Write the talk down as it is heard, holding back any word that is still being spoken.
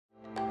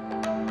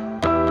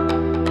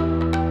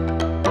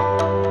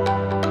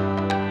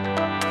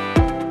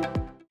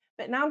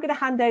going to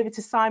hand over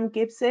to Simon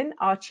Gibson,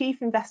 our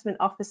Chief Investment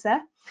Officer,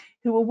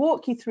 who will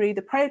walk you through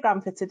the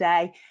programme for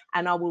today,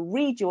 and I will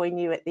rejoin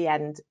you at the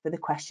end for the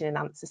question and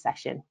answer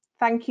session.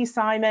 Thank you,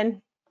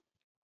 Simon.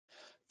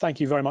 Thank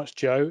you very much,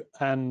 Jo,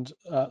 and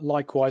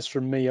likewise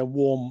from me, a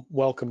warm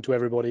welcome to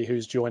everybody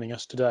who's joining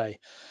us today.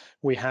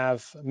 We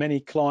have many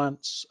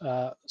clients,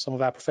 some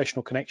of our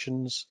professional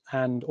connections,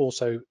 and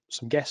also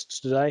some guests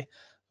today.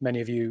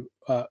 Many of you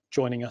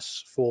joining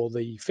us for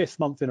the 5th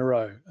month in a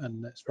row,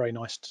 and it's very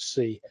nice to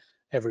see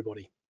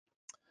everybody.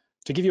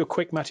 To give you a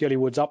quick Mattioli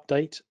Woods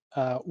update,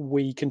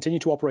 we continue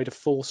to operate a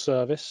full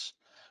service.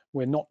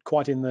 We're not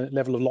quite in the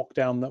level of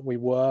lockdown that we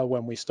were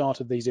when we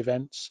started these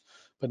events,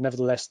 but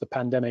nevertheless, the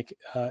pandemic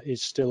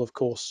is still, of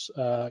course,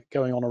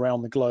 going on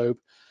around the globe.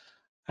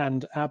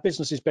 And our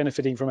business is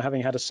benefiting from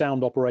having had a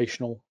sound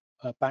operational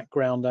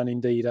background and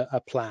indeed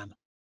a plan.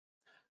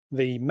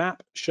 The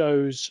map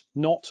shows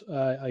not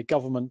a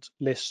government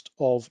list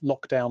of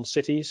lockdown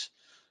cities,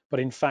 but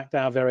in fact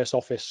our various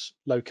office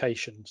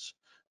locations.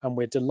 And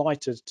we're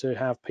delighted to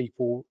have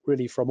people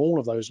really from all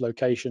of those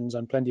locations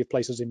and plenty of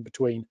places in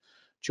between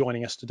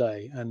joining us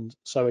today. And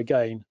so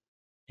again,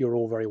 you're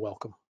all very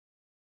welcome.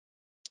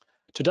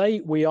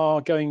 Today, we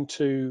are going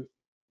to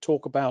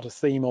talk about a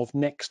theme of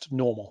next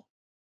normal.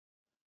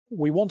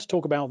 We want to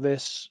talk about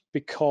this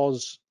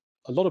because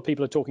a lot of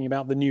people are talking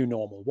about the new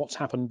normal, what's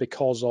happened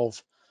because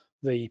of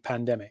the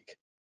pandemic.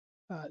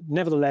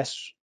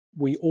 Nevertheless,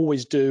 we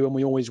always do and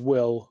we always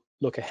will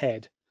look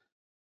ahead,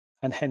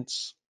 and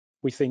hence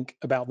we think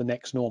about the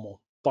next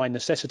normal by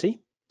necessity,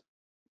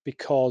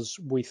 because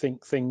we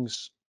think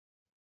things,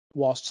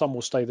 whilst some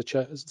will stay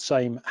the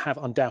same, have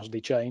undoubtedly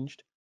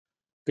changed,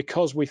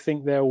 because we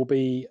think there will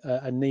be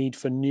a need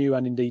for new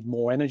and indeed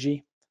more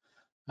energy,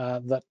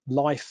 that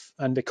life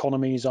and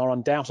economies are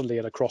undoubtedly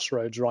at a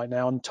crossroads right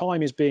now, and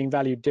time is being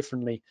valued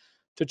differently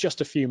to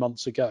just a few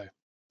months ago.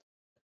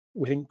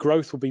 We think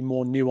growth will be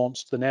more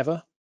nuanced than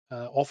ever.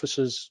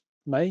 Offices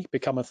may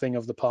become a thing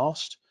of the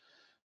past,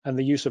 and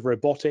the use of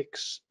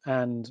robotics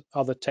and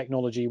other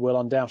technology will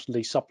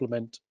undoubtedly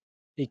supplement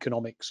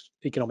economic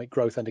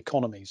growth and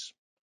economies.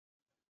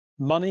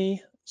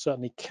 Money,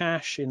 certainly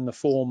cash in the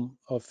form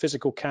of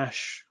physical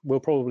cash, will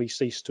probably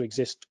cease to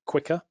exist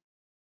quicker.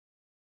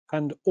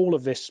 And all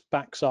of this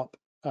backs up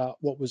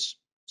what was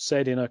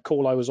said in a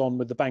call I was on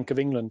with the Bank of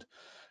England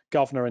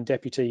governor and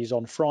deputies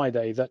on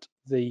Friday, that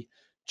the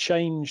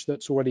change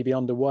that's already been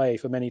underway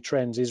for many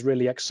trends is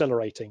really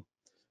accelerating,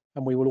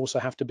 and we will also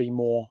have to be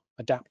more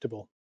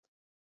adaptable.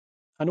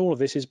 And all of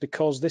this is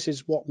because this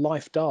is what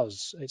life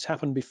does. It's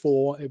happened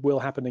before, it will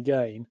happen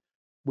again.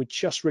 We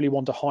just really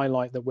want to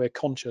highlight that we're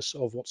conscious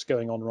of what's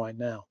going on right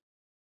now.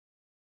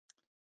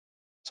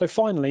 So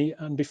finally,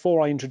 and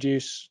before I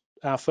introduce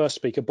our first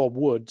speaker, Bob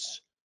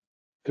Woods,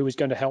 who is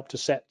going to help to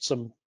set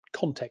some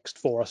context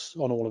for us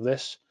on all of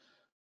this,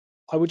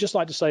 I would just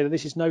like to say that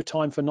this is no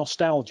time for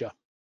nostalgia.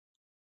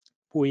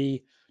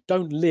 We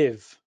don't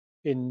live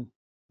in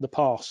the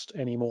past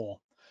anymore.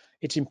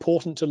 It's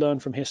important to learn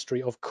from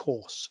history, of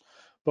course,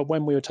 but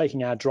when we were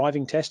taking our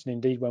driving test, and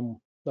indeed when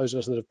those of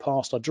us that have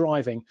passed are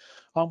driving,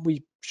 aren't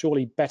we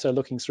surely better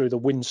looking through the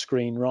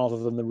windscreen rather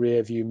than the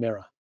rear view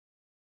mirror?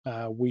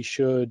 We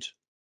should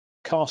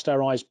cast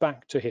our eyes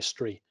back to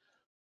history,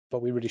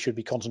 but we really should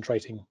be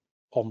concentrating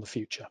on the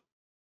future.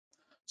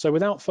 So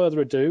without further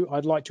ado,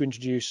 I'd like to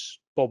introduce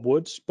Bob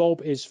Woods.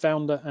 Bob is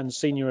founder and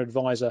senior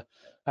advisor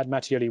at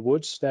Mattioli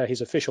Woods. They're his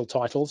official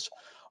titles.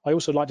 I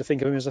also like to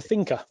think of him as a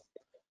thinker,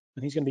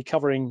 and he's going to be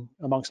covering,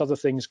 amongst other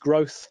things,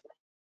 growth,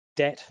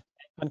 debt,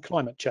 and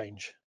climate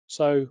change.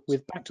 So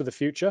with Back to the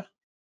Future,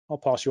 I'll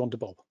pass you on to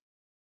Bob.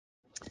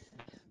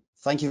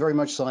 Thank you very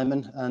much,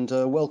 Simon, and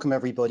welcome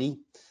everybody.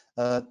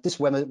 This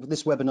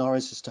webinar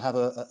is to have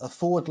a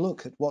forward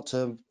look at what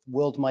the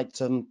world might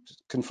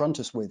confront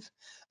us with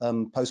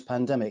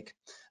post-pandemic.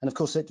 And of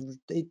course, it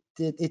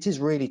is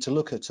really to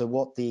look at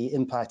what the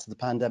impact of the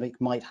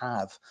pandemic might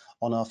have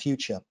on our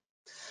future.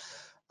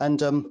 And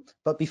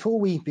but before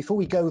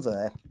we go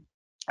there,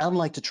 I'd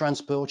like to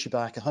transport you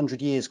back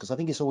 100 years, because I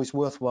think it's always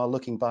worthwhile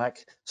looking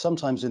back,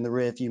 sometimes in the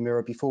rear view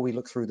mirror before we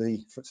look through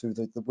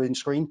the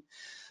windscreen.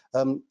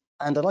 And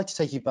I'd like to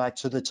take you back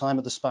to the time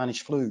of the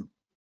Spanish flu,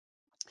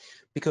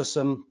 because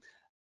then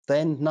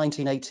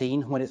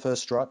 1918, when it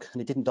first struck,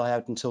 and it didn't die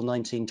out until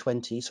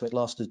 1920, so it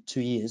lasted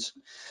 2 years.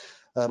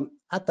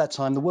 At that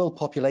time, the world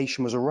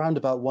population was around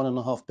about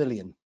 1.5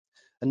 billion,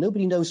 and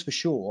nobody knows for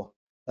sure,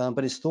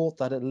 but it's thought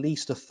that at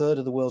least a third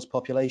of the world's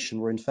population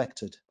were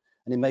infected,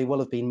 and it may well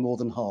have been more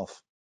than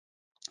half.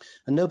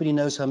 And nobody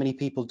knows how many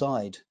people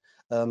died,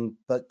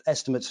 but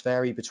estimates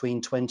vary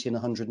between 20 and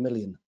 100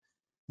 million.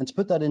 And to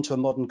put that into a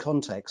modern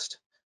context,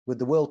 with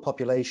the world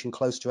population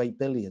close to 8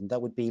 billion,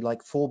 that would be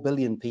like 4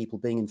 billion people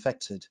being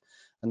infected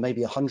and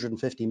maybe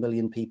 150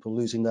 million people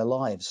losing their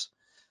lives.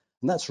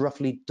 And that's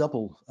roughly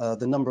double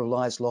the number of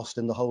lives lost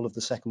in the whole of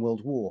the Second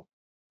World War.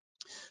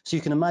 So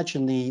you can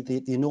imagine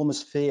the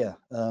enormous fear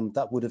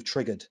that would have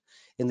triggered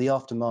in the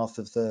aftermath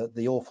of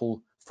the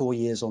awful 4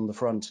 years on the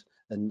front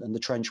and the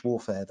trench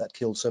warfare that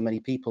killed so many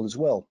people as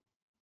well.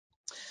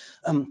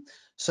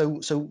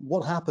 So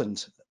what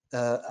happened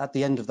at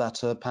the end of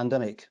that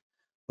pandemic?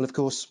 Well, of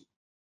course,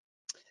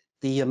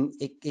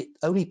 it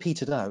only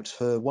petered out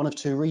for one of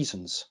two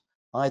reasons.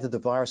 Either the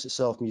virus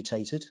itself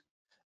mutated,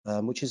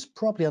 which is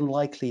probably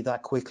unlikely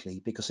that quickly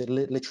because it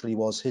literally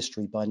was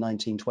history by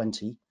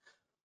 1920,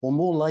 or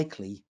more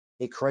likely,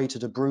 it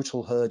created a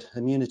brutal herd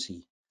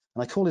immunity.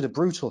 And I call it a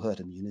brutal herd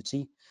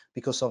immunity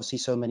because obviously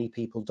so many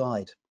people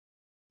died.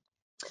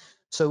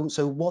 So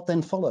what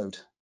then followed?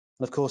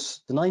 And of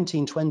course, the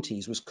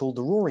 1920s was called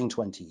the Roaring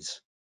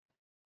Twenties.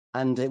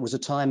 And it was a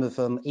time of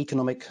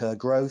economic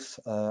growth,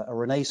 a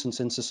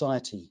renaissance in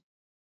society.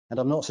 And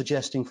I'm not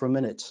suggesting for a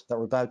minute that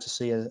we're about to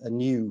see a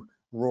new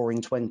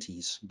Roaring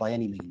Twenties by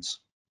any means.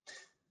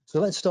 So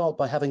let's start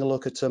by having a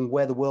look at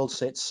where the world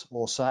sits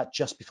or sat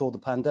just before the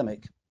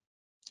pandemic.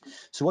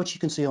 So what you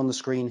can see on the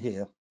screen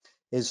here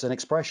is an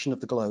expression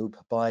of the globe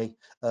by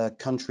a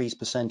country's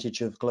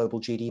percentage of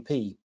global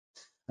GDP.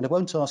 And I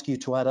won't ask you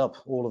to add up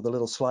all of the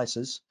little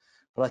slices,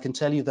 but I can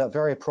tell you that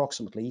very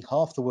approximately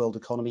half the world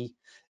economy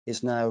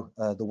is now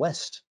the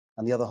West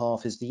and the other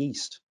half is the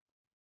East.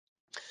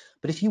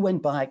 But if you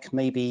went back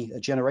maybe a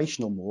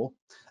generation or more,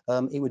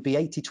 it would be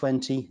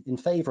 80-20 in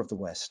favor of the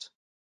West.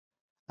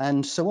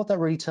 And so what that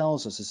really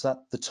tells us is that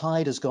the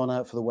tide has gone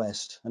out for the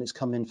West and it's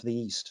come in for the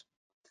East.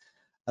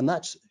 And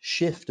that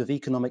shift of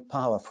economic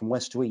power from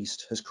West to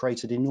East has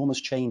created enormous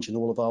change in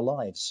all of our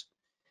lives.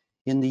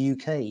 In the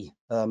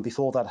UK,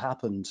 before that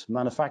happened,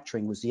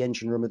 manufacturing was the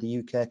engine room of the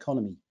UK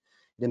economy.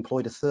 It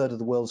employed a third of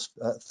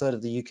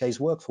the UK's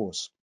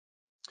workforce.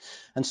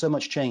 And so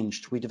much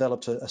changed. We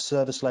developed a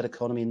service-led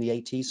economy in the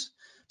 80s,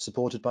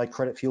 supported by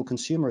credit fuel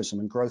consumerism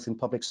and growth in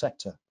public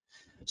sector.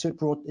 So it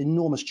brought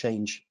enormous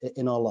change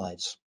in our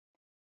lives.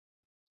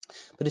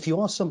 But if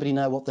you ask somebody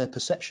now what their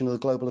perception of the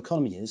global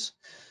economy is,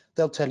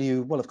 they'll tell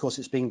you, well, of course,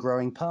 it's been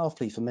growing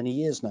powerfully for many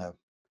years now.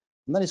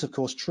 And that is, of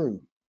course,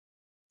 true.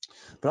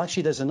 But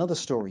actually, there's another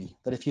story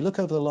that if you look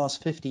over the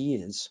last 50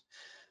 years,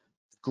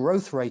 the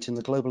growth rate in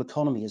the global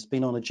economy has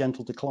been on a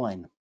gentle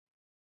decline.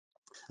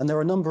 And there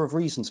are a number of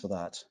reasons for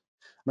that.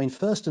 I mean,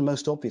 first and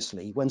most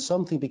obviously, when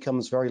something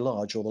becomes very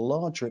large, or the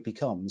larger it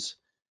becomes,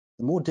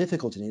 the more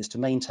difficult it is to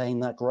maintain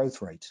that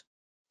growth rate.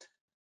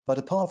 But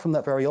apart from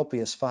that very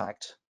obvious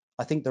fact,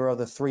 I think there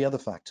are three other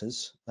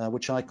factors,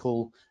 which I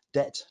call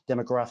debt,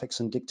 demographics,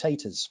 and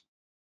dictators.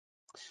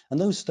 And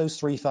those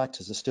three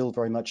factors are still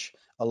very much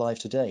alive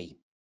today.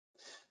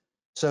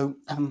 So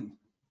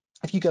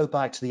if you go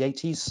back to the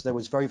 80s, there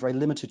was very, very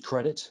limited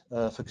credit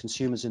for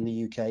consumers in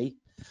the UK.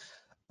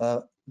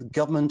 The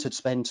government had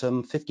spent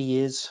 50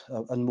 years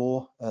and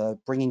more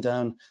bringing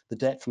down the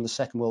debt from the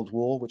Second World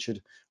War, which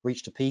had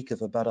reached a peak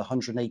of about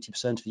 180%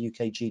 of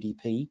UK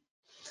GDP.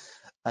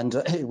 And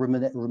it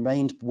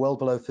remained well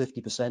below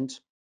 50%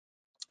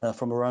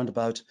 from around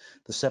about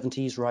the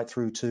 70s right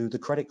through to the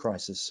credit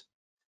crisis.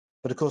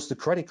 But of course, the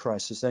credit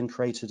crisis then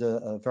created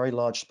a very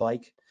large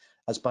spike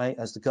as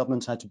the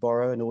government had to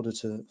borrow in order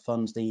to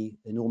fund the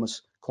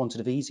enormous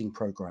quantitative easing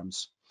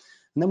programs.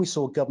 And then we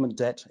saw government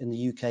debt in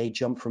the UK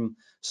jump from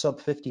sub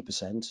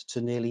 50%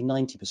 to nearly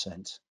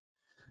 90%.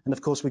 And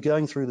of course, we're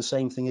going through the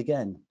same thing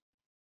again,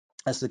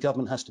 as the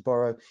government has to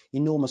borrow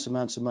enormous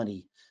amounts of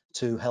money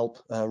to help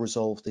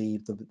resolve the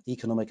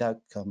economic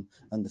outcome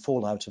and the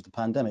fallout of the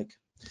pandemic.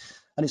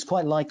 And it's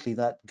quite likely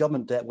that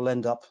government debt will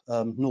end up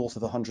north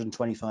of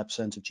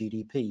 125% of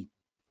GDP.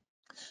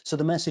 So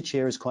the message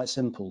here is quite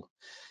simple.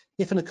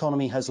 If an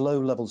economy has low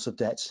levels of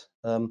debt,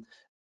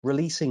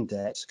 releasing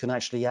debt can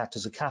actually act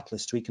as a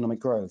catalyst to economic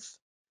growth.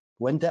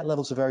 When debt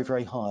levels are very,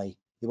 very high,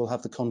 it will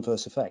have the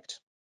converse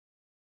effect.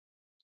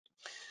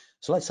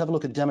 So let's have a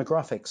look at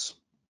demographics.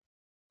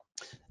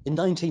 In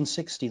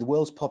 1960, the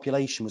world's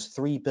population was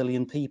 3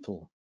 billion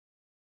people,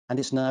 and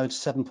it's now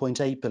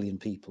 7.8 billion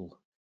people.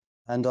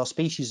 And our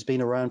species has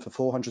been around for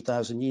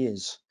 400,000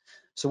 years.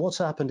 So what's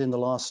happened in the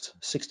last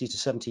 60 to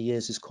 70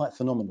 years is quite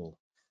phenomenal.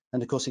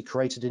 And of course, it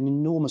created an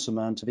enormous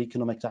amount of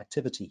economic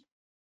activity.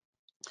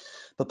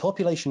 But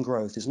population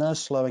growth is now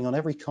slowing on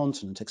every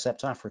continent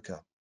except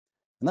Africa.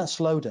 And that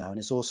slowdown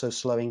is also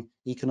slowing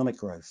economic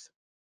growth.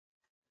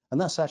 And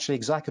that's actually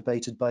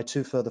exacerbated by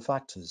two further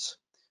factors.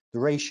 The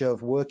ratio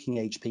of working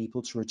age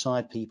people to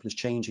retired people is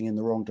changing in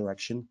the wrong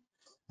direction.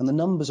 And the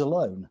numbers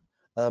alone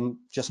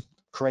just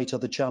create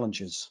other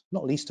challenges,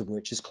 not least of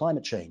which is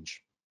climate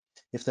change.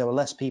 If there were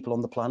less people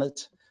on the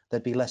planet,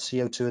 there'd be less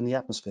CO2 in the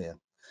atmosphere.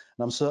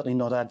 And I'm certainly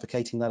not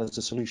advocating that as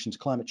a solution to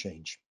climate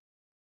change.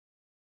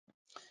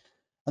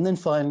 And then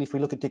finally, if we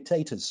look at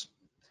dictators,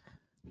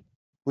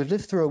 we've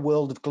lived through a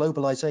world of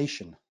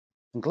globalization,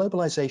 and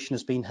globalization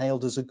has been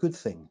hailed as a good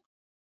thing.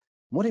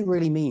 What it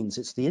really means,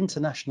 it's the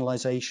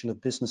internationalization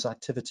of business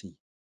activity.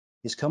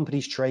 It's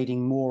companies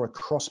trading more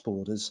across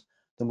borders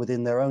than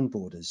within their own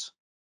borders.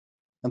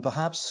 And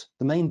perhaps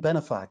the main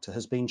benefactor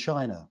has been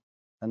China,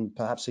 and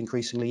perhaps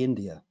increasingly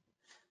India.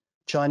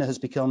 China has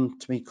become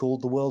to be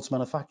called the world's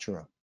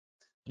manufacturer.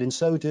 But in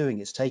so doing,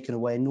 it's taken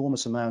away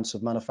enormous amounts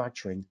of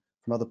manufacturing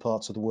from other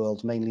parts of the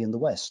world, mainly in the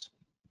West.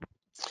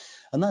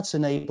 And that's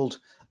enabled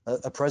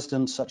a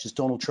president such as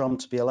Donald Trump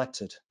to be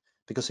elected,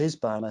 because his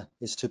banner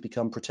is to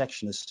become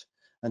protectionist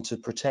and to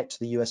protect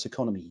the US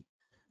economy.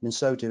 And in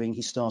so doing,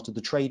 he started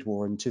the trade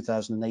war in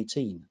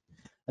 2018.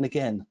 And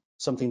again,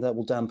 something that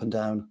will dampen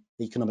down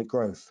economic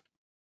growth.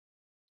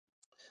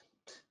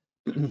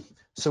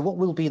 So what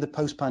will be the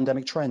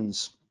post-pandemic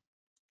trends?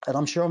 And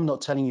I'm sure I'm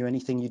not telling you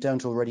anything you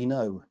don't already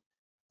know,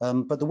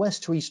 but the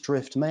west to east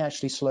drift may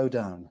actually slow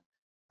down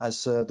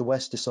as the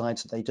West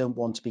decides that they don't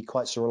want to be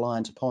quite so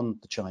reliant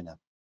upon China.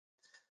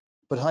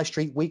 But high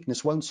street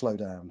weakness won't slow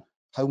down,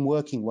 home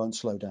working won't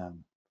slow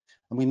down,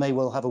 and we may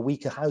well have a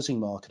weaker housing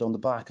market on the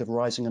back of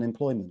rising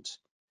unemployment,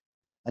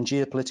 and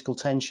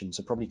geopolitical tensions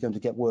are probably going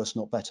to get worse,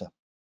 not better.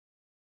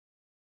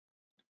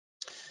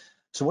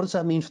 So what does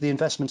that mean for the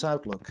investment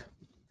outlook?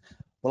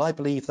 Well, I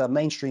believe that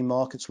mainstream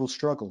markets will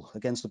struggle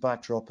against the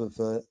backdrop of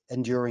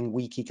enduring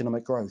weak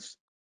economic growth.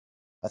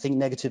 I think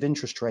negative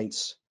interest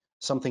rates,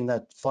 something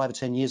that 5 or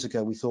 10 years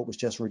ago we thought was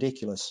just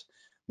ridiculous,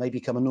 may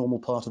become a normal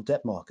part of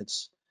debt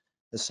markets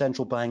as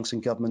central banks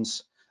and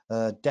governments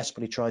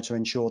desperately try to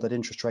ensure that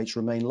interest rates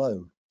remain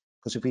low.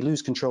 Because if we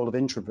lose control of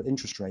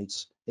interest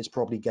rates, it's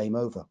probably game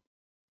over.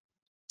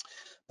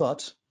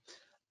 But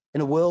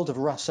in a world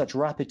of such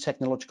rapid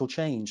technological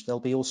change, there'll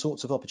be all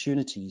sorts of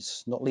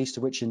opportunities, not least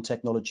of which in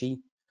technology,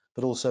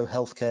 but also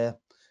healthcare,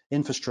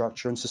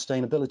 infrastructure, and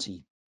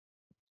sustainability.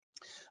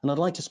 And I'd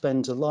like to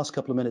spend the last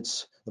couple of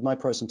minutes of my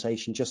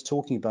presentation just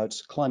talking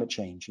about climate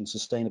change and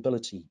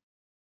sustainability.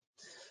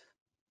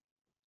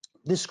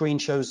 This screen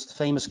shows the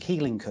famous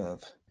Keeling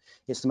curve.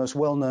 It's the most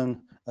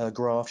well-known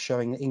graph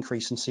showing an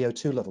increase in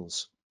CO2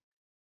 levels.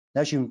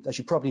 Now, as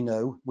you probably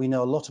know, we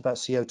know a lot about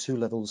CO2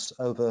 levels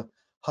over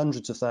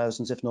hundreds of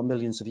thousands, if not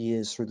millions of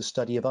years through the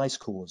study of ice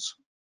cores,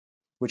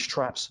 which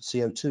traps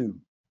CO2.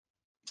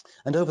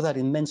 And over that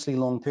immensely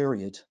long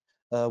period,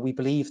 we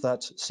believe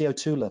that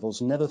CO2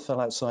 levels never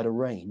fell outside a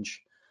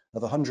range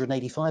of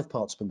 185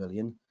 parts per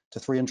million to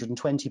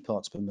 320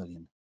 parts per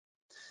million.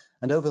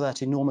 And over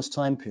that enormous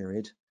time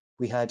period,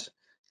 we had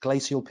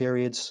glacial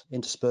periods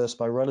interspersed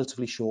by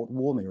relatively short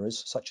warm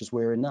eras, such as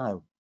we're in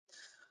now.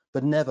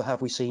 But never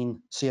have we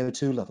seen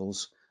CO2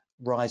 levels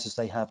rise as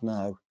they have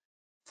now,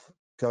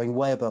 going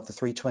way above the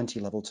 320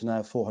 level to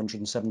now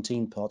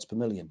 417 parts per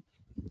million.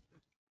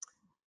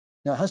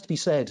 Now, it has to be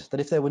said that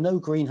if there were no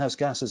greenhouse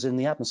gases in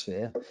the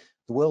atmosphere,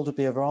 the world would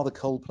be a rather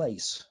cold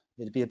place.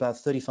 It'd be about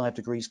 35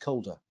 degrees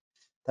colder.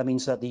 That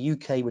means that the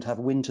UK would have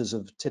winters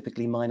of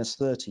typically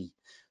 -30,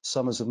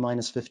 summers of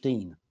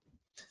 -15.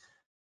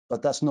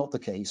 But that's not the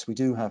case. We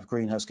do have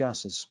greenhouse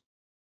gases.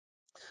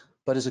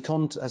 But as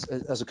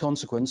a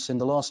consequence, in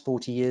the last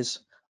 40 years,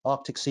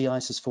 Arctic sea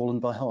ice has fallen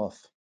by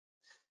half.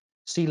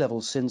 Sea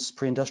levels since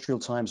pre-industrial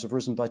times have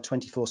risen by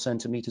 24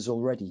 centimeters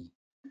already.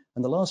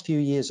 And the last few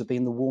years have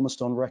been the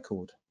warmest on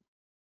record.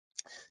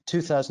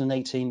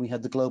 2018, we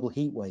had the global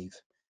heat wave,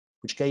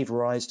 which gave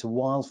rise to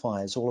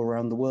wildfires all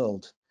around the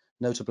world,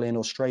 notably in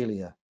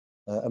Australia,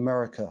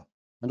 America,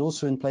 and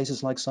also in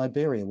places like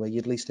Siberia, where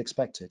you'd least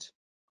expect it.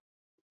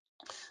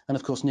 And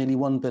of course, nearly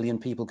 1 billion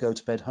people go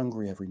to bed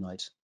hungry every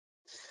night.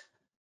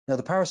 Now,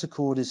 the Paris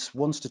Accord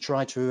wants to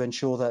try to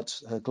ensure that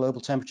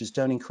global temperatures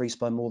don't increase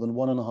by more than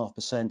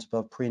 1.5%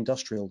 above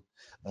pre-industrial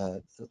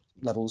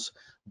levels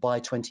by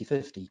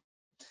 2050.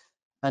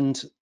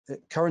 And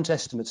current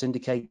estimates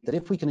indicate that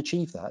if we can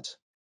achieve that,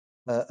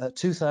 a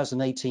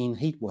 2018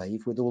 heat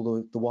wave with all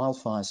the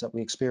wildfires that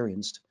we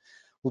experienced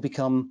will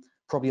become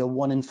probably a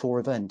 1 in 4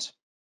 event.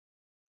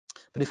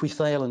 But if we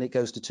fail and it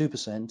goes to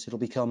 2%, it'll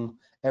become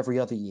every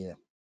other year.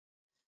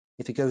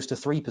 If it goes to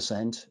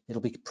 3%,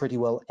 it'll be pretty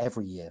well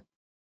every year.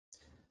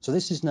 So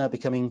this is now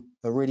becoming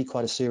really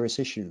quite a serious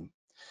issue.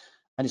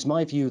 And it's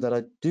my view that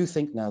I do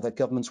think now that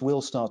governments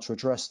will start to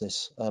address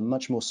this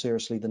much more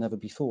seriously than ever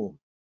before.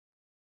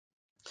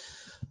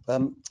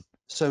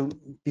 So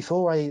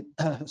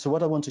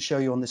what I want to show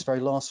you on this very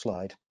last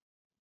slide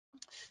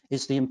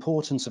is the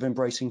importance of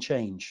embracing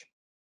change.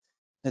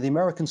 Now, the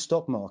American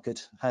stock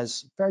market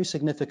has very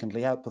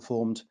significantly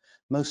outperformed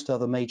most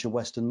other major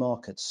Western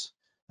markets,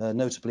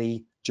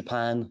 notably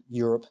Japan,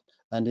 Europe,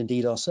 and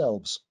indeed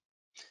ourselves.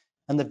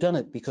 And they've done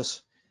it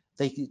because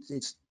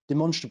it's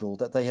demonstrable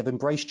that they have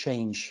embraced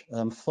change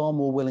far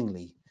more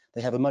willingly.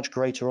 They have a much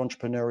greater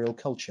entrepreneurial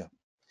culture.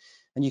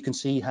 And you can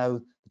see how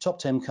the top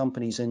 10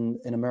 companies in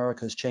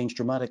America has changed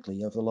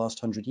dramatically over the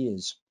last 100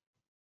 years.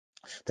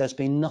 There's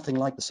been nothing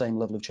like the same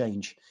level of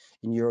change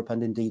in Europe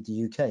and indeed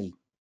the UK.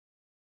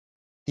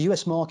 The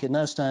US market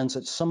now stands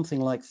at something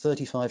like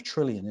 35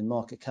 trillion in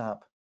market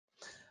cap.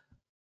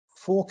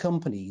 4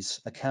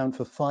 companies account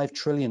for 5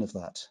 trillion of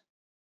that.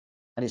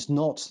 And it's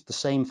not the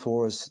same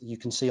 4 as you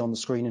can see on the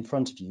screen in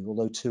front of you,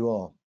 although 2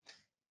 are.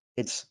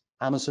 It's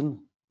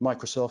Amazon,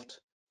 Microsoft,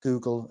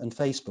 Google, and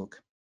Facebook,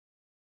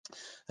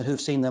 and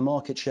who've seen their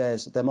market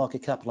shares, their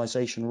market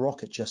capitalization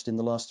rocket just in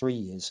the last 3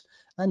 years,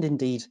 and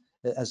indeed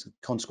as a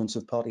consequence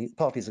of partly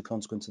as a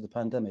consequence of the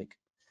pandemic.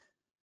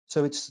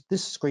 So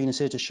this screen is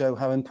here to show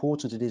how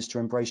important it is to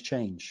embrace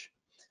change.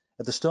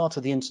 At the start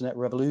of the internet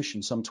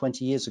revolution some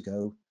 20 years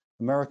ago,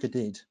 America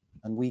did,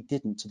 and we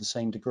didn't to the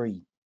same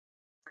degree.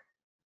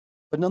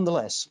 But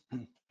nonetheless,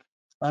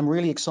 I'm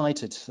really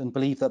excited and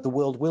believe that the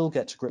world will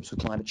get to grips with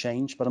climate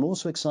change, but I'm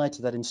also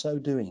excited that in so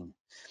doing,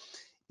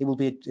 it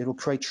will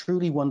create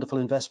truly wonderful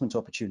investment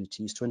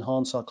opportunities to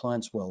enhance our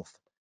clients' wealth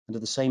and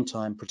at the same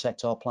time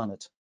protect our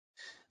planet.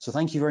 So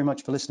thank you very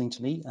much for listening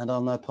to me, and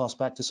I'll now pass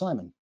back to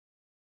Simon.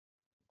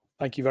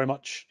 Thank you very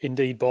much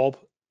indeed, Bob.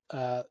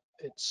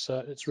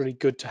 It's really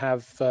good to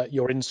have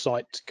your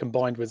insight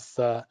combined with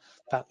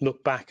that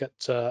look back at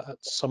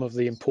some of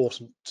the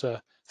important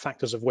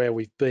factors of where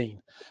we've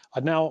been.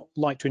 I'd now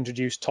like to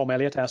introduce Tom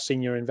Elliott, our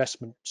Senior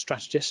Investment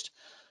Strategist,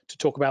 to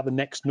talk about the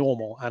next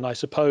normal. And I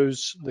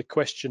suppose the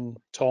question,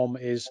 Tom,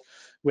 is,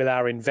 will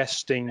our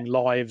investing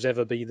lives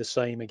ever be the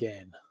same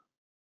again?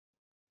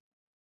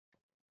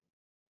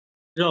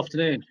 Good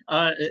afternoon.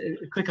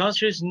 Quick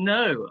answer is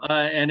no,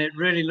 and it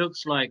really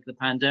looks like the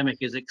pandemic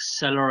is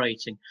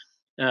accelerating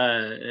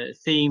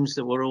themes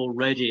that were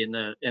already in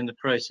the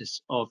process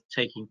of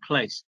taking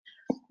place.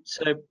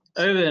 So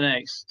over the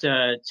next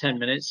 10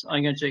 minutes,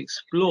 I'm going to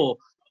explore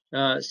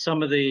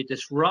some of the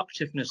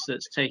disruptiveness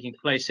that's taking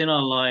place in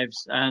our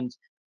lives and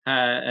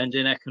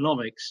in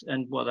economics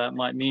and what that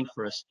might mean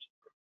for us.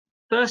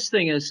 First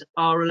thing is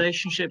our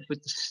relationship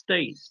with the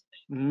state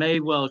may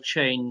well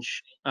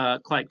change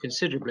quite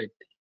considerably.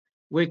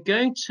 We're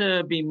going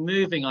to be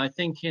moving, I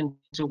think,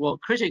 into what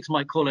critics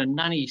might call a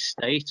nanny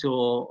state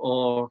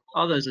or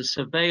others a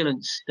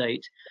surveillance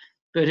state,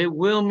 but it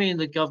will mean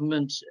the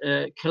government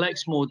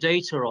collects more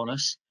data on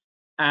us,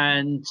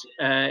 and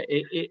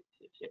it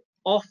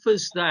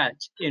offers that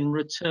in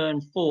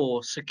return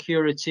for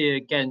security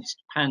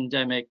against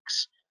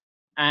pandemics,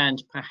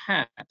 and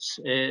perhaps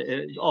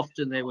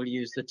often they will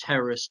use the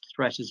terrorist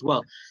threat as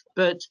well.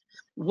 But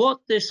what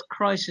this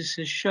crisis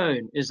has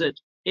shown is that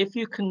if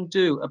you can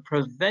do a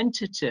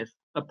preventative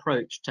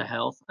approach to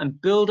health and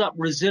build up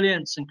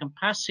resilience and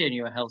capacity in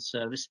your health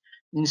service,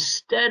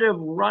 instead of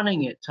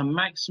running it to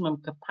maximum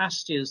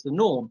capacity as the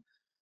norm,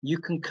 you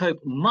can cope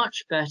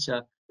much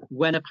better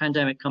when a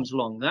pandemic comes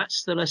along.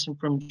 That's the lesson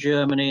from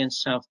Germany and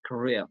South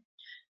Korea.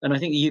 And I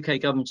think the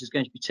UK government is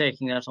going to be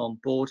taking that on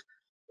board.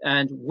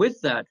 And with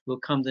that will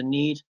come the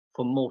need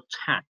for more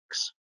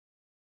tax.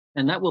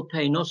 And that will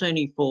pay not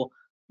only for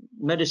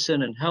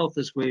medicine and health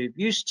as we're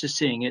used to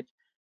seeing it,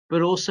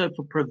 but also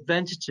for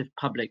preventative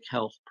public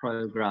health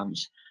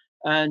programs.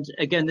 And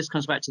again, this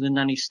comes back to the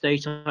nanny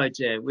state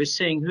idea. We're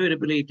seeing, who would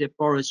have believed it,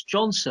 Boris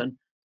Johnson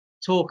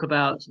talk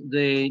about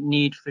the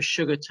need for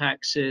sugar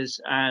taxes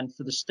and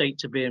for the state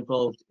to be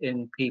involved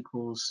in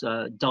people's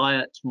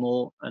diet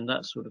more and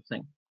that sort of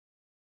thing.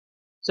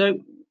 So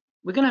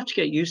we're going to have to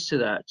get used to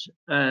that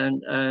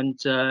and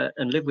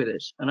live with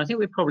it. And I think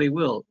we probably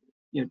will.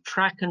 You know,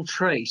 track and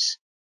trace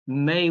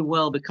may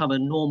well become a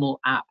normal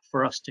app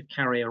for us to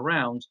carry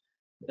around,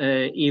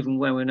 even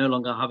when we're no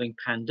longer having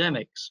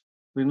pandemics.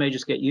 We may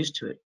just get used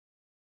to it.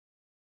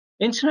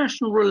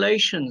 International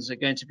relations are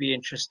going to be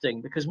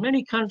interesting because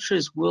many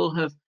countries will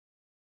have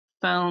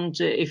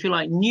found, if you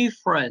like, new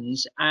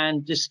friends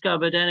and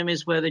discovered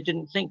enemies where they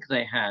didn't think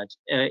they had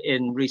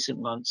in recent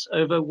months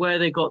over where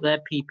they got their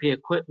PP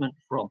equipment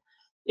from.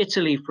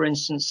 Italy, for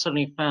instance,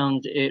 suddenly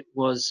found it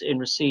was in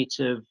receipt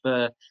of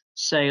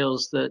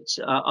sales that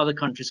other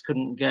countries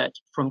couldn't get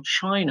from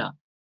China.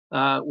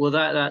 Well,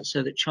 that's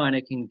so that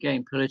China can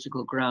gain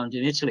political ground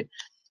in Italy.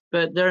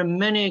 But there are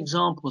many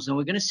examples, and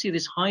we're going to see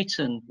this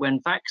heightened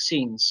when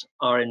vaccines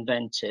are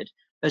invented,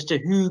 as to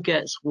who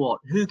gets what,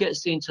 who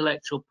gets the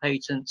intellectual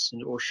patents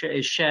or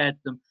shared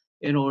them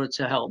in order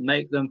to help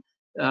make them,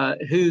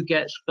 who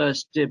gets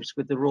first dibs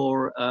with the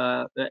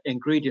raw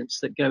ingredients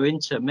that go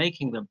into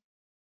making them.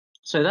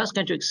 So that's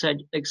going to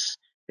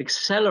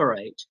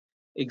accelerate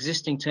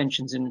existing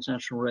tensions in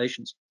international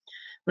relations.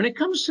 When it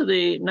comes to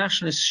the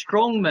nationalist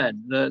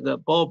strongmen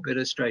that Bob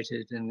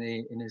illustrated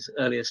in his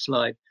earlier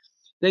slide,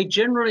 they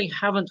generally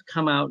haven't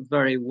come out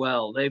very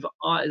well.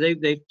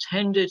 They've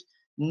tended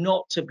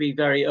not to be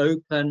very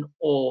open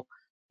or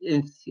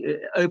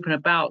open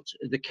about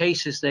the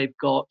cases they've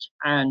got,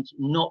 and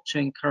not to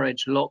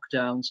encourage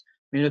lockdowns.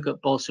 I mean, look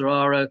at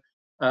Bolsonaro,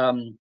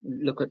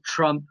 look at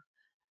Trump.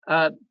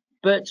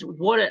 But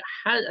what it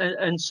has,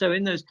 and so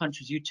in those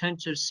countries, you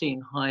tend to have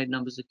seen high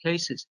numbers of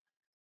cases.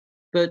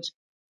 But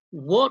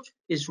what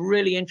is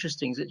really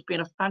interesting is it's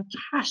been a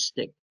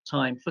fantastic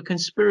time for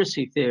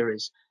conspiracy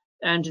theories.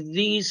 And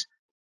these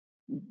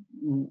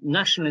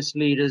nationalist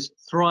leaders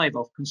thrive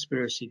off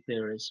conspiracy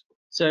theories.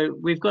 So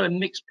we've got a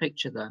mixed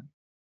picture there.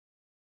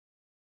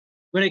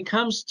 When it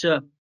comes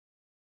to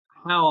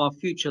how our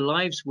future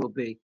lives will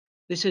be,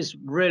 this is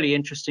really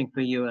interesting for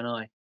you and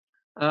I.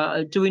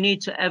 Do we need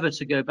to ever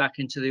to go back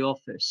into the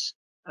office?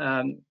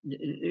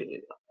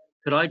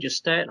 Could I just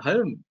stay at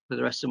home for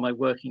the rest of my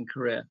working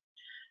career?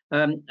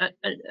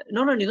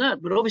 Not only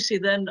that, but obviously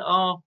then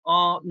our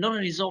not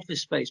only is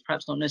office space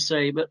perhaps not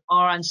necessary, but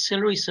our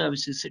ancillary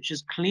services such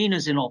as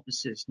cleaners in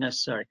offices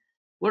necessary.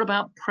 What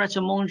about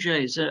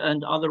pret-a-mangers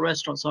and other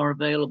restaurants are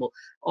available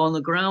on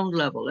the ground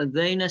level? Are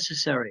they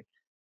necessary?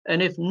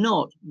 And if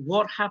not,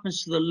 what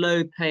happens to the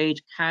low-paid,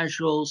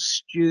 casual,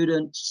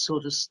 student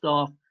sort of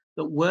staff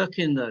that work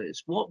in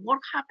those? What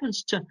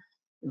happens to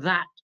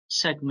that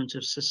segment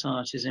of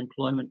society's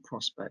employment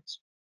prospects?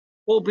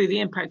 What will be the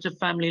impact of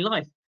family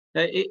life?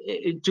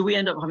 Do we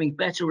end up having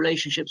better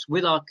relationships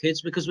with our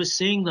kids because we're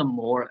seeing them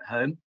more at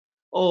home?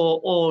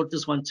 Or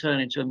does one turn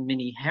into a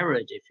mini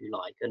Herod, if you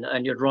like,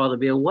 and you'd rather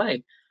be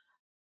away?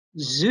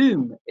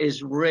 Zoom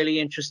is really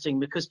interesting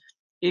because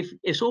if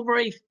it's all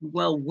very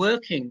well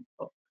working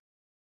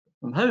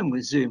from home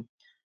with Zoom,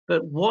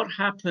 but what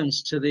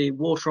happens to the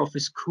water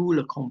office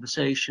cooler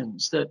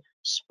conversations that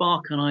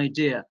spark an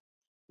idea?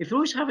 If you're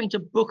always having to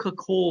book a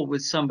call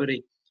with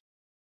somebody,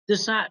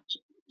 does that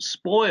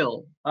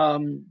spoil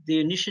the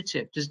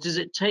initiative? Does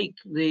it take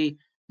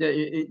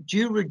do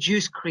you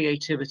reduce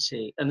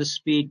creativity and the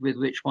speed with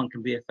which one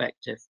can be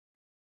effective?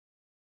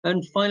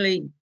 And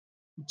finally,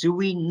 do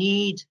we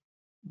need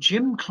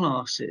gym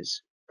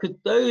classes? Could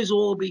those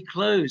all be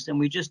closed and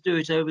we just do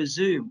it over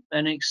Zoom?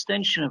 An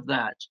extension of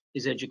that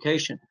is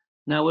education.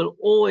 Now, we'll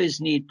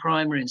always need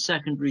primary and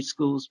secondary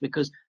schools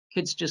because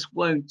kids just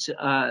won't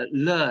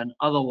learn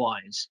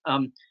otherwise,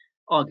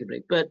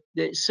 arguably. But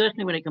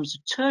certainly when it comes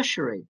to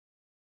tertiary,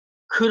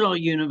 could our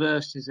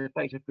universities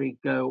effectively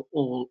go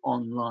all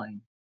online?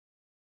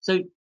 So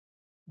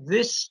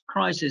this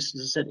crisis,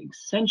 as I said,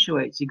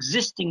 accentuates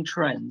existing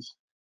trends.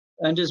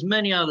 And as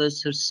many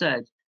others have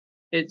said,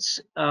 it's,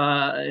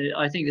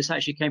 I think this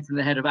actually came from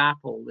the head of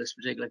Apple, this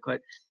particular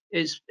quote,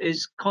 is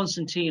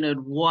Constantine had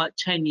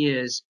 10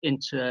 years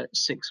into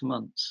 6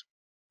 months,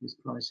 this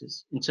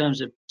crisis, in terms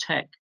of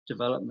tech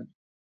development.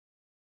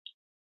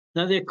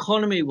 Now, the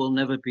economy will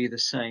never be the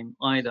same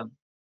either.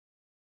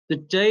 The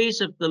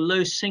days of the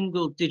low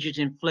single-digit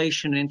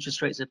inflation and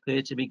interest rates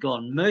appear to be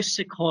gone. Most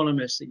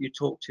economists that you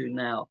talk to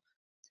now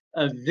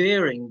are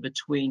veering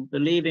between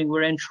believing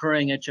we're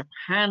entering a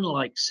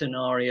Japan-like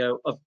scenario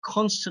of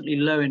constantly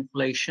low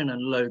inflation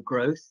and low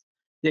growth.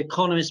 The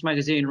Economist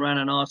magazine ran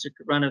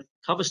a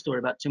cover story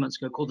about 2 months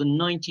ago called the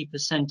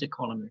 90%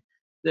 economy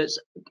that's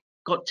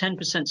got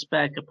 10%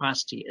 spare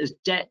capacity as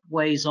debt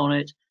weighs on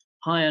it,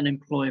 high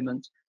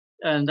unemployment,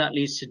 and that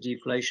leads to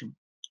deflation.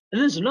 And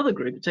there's another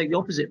group that take the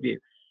opposite view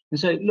and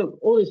say, look,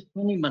 all this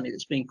funny money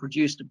that's being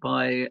produced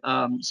by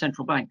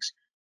central banks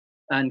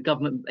and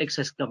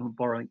excess government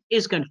borrowing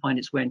is going to find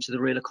its way into the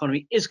real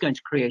economy, is going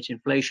to create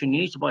inflation.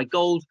 You need to buy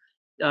gold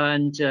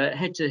and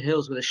head to the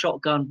hills with a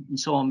shotgun and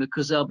so on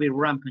because there'll be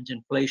rampant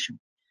inflation.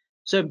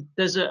 So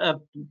there's a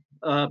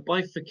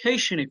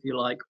bifurcation, if you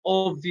like,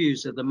 of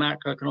views of the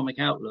macroeconomic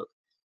outlook,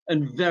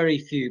 and very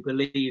few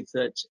believe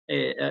that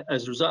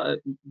as a result,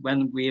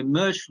 when we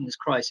emerge from this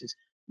crisis,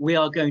 we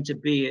are going to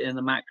be in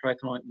the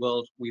macroeconomic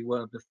world we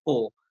were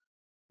before.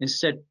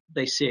 Instead,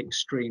 they see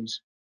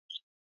extremes.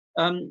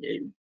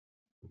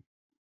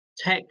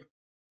 Tech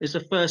is the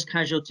first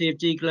casualty of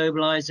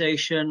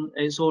deglobalization.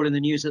 It's all in the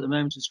news at the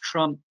moment as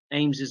Trump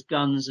aims his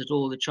guns at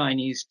all the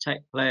Chinese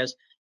tech players.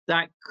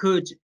 That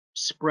could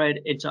spread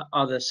into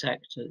other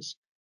sectors.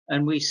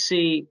 And we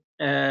see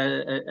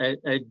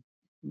a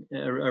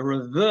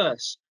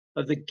reverse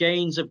of the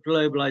gains of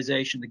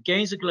globalization. The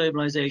gains of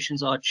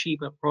globalizations are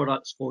cheaper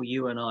products for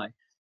you and I.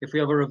 If we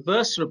have a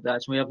reversal of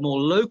that and we have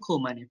more local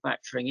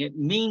manufacturing, it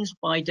means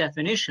by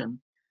definition,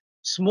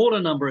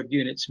 smaller number of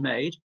units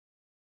made,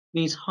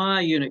 means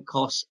higher unit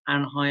costs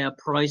and higher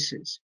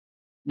prices.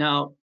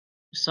 Now,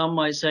 some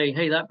might say,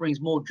 hey, that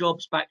brings more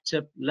jobs back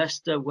to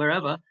Leicester,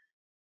 wherever.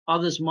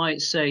 Others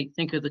might say,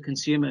 think of the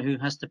consumer who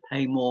has to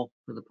pay more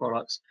for the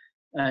products.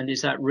 And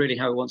is that really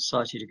how we want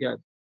society to go?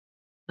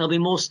 There'll be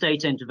more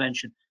state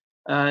intervention.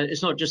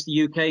 It's not just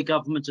the UK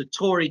government, a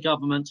Tory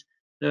government.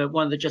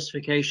 One of the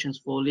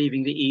justifications for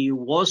leaving the EU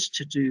was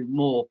to do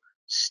more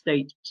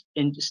state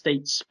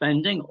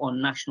spending on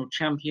national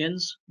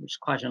champions, which is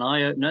quite an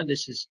eye-opener.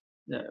 This is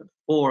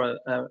for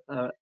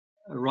a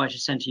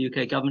right-of-centre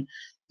UK government.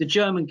 The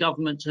German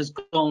government has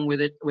gone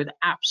with it with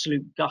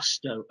absolute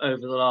gusto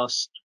over the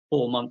last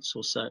 4 months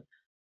or so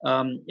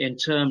in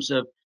terms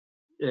of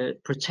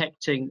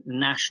protecting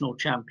national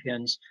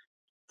champions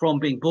from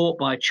being bought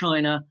by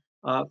China,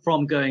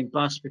 from going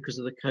bust because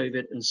of the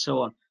COVID and so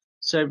on.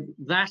 So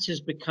that has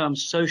become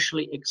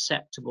socially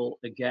acceptable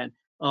again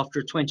after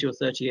a 20 or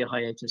 30 year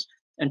hiatus.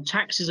 And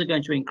taxes are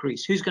going to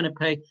increase. Who's going to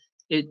pay?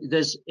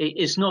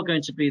 It's not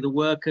going to be the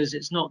workers.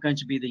 It's not going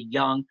to be the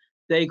young.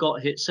 They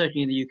got hit,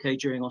 certainly in the UK,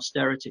 during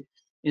austerity.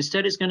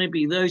 Instead, it's going to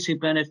be those who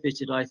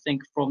benefited, I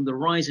think, from the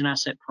rise in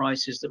asset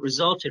prices that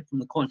resulted from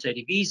the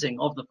quantitative easing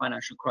of the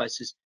financial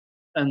crisis.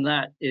 And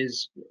that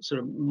is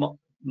sort of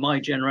my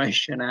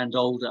generation and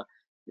older.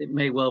 It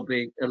may well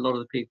be a lot of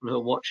the people who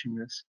are watching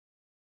this.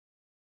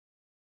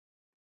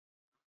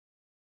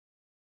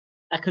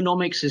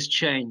 Economics has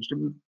changed.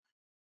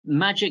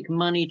 Magic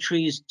money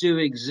trees do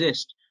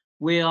exist.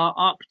 We are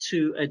up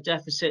to a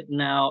deficit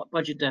now,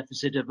 budget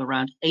deficit of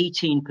around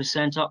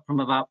 18%, up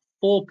from about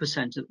 4%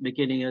 at the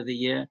beginning of the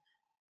year.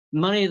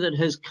 Money that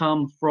has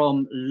come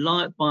from,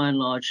 by and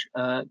large,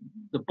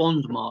 the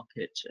bond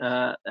market,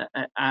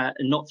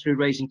 not through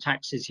raising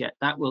taxes yet.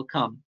 That will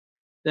come.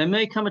 There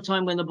may come a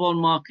time when the bond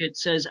market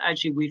says,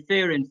 actually, we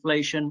fear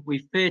inflation,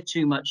 we fear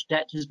too much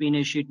debt has been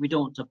issued, we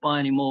don't want to buy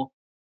anymore.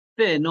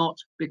 fear not,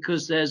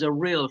 because there's a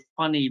real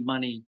funny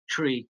money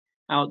tree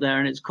out there,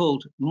 and it's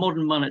called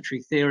modern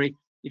monetary theory.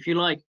 If you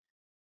like,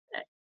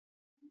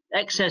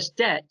 excess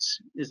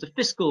debts is the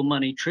fiscal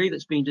money tree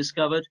that's been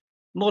discovered.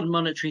 Modern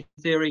monetary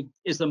theory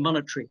is the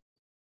monetary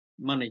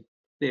money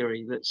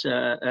theory that's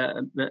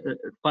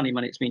funny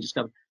money that's been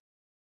discovered.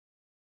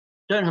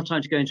 Don't have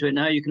time to go into it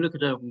now. You can look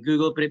it up on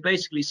Google, but it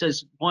basically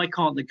says, why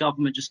can't the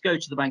government just go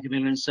to the Bank of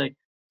England and say,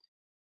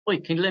 "Oi,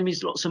 can you lend me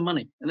lots of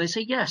money?" And they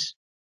say yes.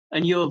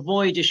 And you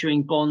avoid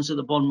issuing bonds that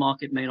the bond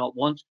market may not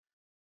want.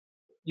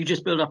 You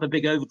just build up a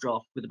big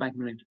overdraft with the Bank of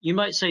England. You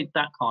might say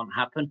that can't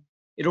happen.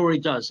 It already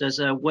does. There's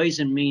a Ways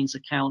and Means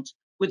account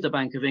with the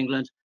Bank of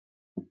England,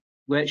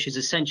 which is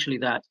essentially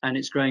that, and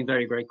it's growing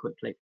very, very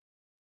quickly.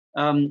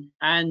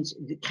 And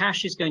the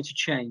cash is going to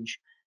change.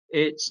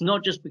 It's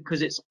not just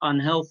because it's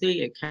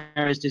unhealthy, it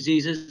carries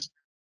diseases,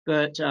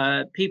 but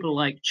people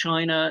like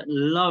China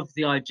love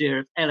the idea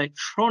of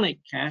electronic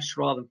cash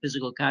rather than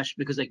physical cash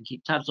because they can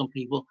keep tabs on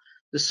people.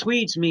 The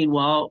Swedes,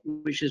 meanwhile,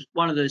 which is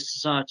one of those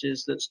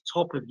societies that's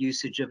top of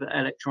usage of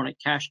electronic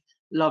cash,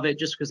 love it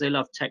just because they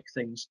love tech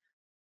things.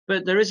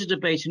 But there is a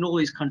debate in all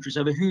these countries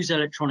over whose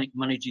electronic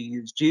money do you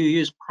use. Do you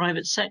use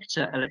private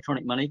sector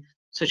electronic money,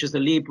 such as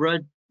the Libra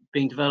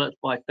being developed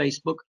by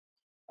Facebook?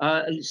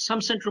 Some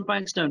central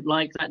banks don't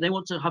like that. They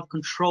want to have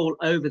control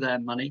over their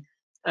money.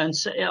 And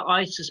so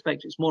I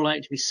suspect it's more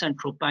likely to be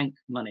central bank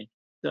money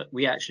that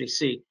we actually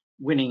see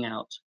winning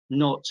out,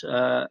 not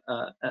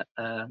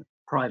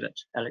private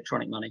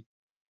electronic money.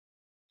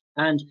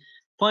 And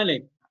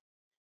finally,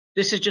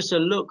 this is just a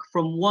look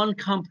from one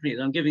company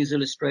that I'm giving as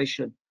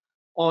illustration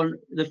on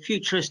the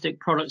futuristic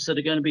products that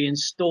are going to be in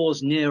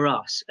stores near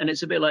us. And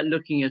it's a bit like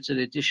looking at an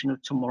edition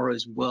of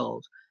Tomorrow's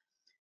World.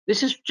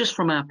 This is just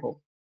from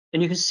Apple.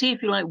 And you can see,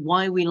 if you like,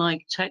 why we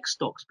like tech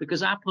stocks,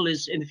 because Apple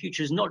is in the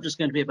future is not just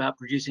going to be about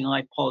producing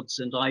iPods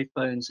and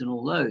iPhones and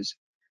all those.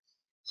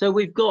 So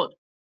we've got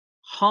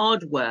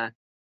hardware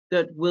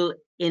that will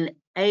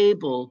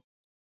enable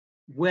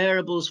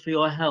wearables for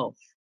your health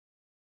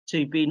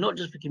to be not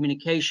just for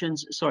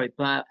communications,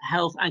 but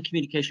health and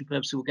communication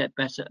purposes will get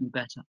better and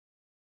better.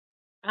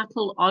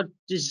 Apple are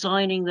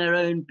designing their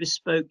own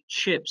bespoke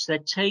chips. They're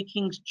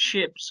taking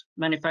chips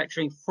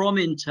manufacturing from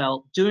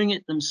Intel, doing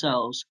it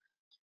themselves,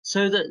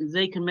 so that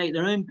they can make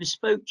their own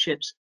bespoke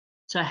chips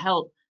to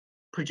help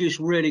produce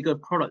really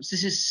good products.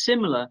 This is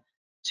similar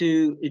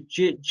to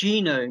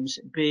genomes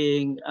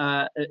being,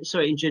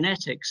 in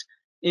genetics,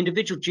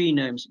 individual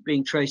genomes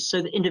being traced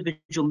so that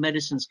individual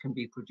medicines can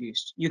be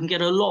produced. You can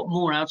get a lot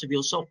more out of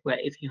your software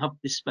if you have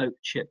bespoke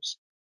chips.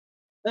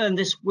 And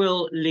this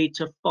will lead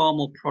to far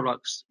more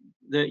products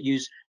that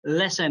use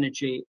less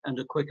energy and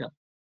are quicker.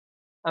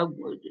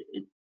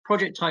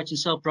 Project Titan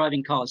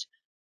self-driving cars.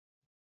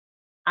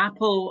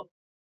 Apple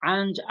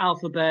and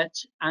Alphabet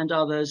and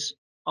others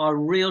are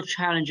real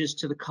challenges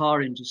to the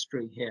car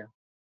industry here.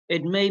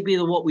 It may be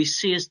that what we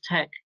see as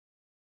tech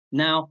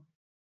now,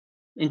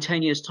 in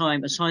 10 years'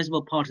 time, a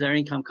sizable part of their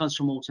income comes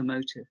from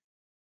automotive.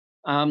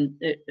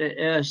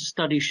 A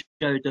study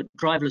showed that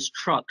driverless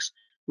trucks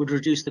would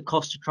reduce the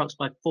cost of trucks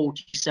by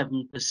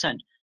 47%.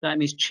 That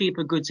means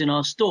cheaper goods in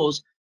our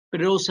stores,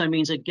 but it also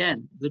means,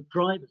 again, the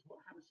drivers, what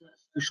happens to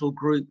that social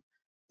group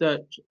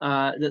that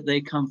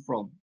they come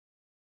from?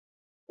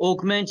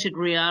 Augmented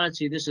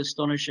reality, this is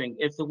astonishing.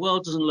 If the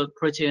world doesn't look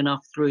pretty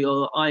enough through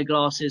your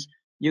eyeglasses,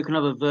 you can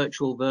have a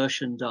virtual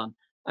version done.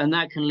 And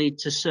that can lead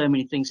to so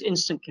many things,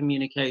 instant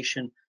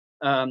communication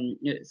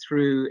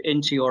through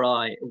into your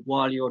eye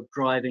while you're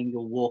driving,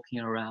 you're walking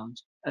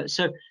around.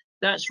 So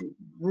that's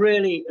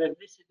really,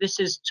 this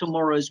is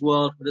tomorrow's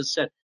world, but as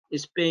I said,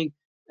 it's being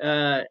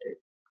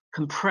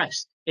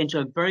compressed into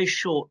a very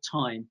short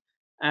time.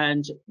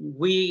 And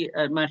we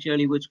at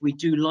Mattioli Woods, we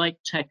do like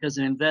tech as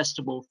an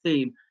investable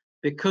theme,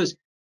 because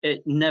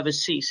it never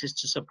ceases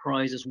to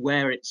surprise us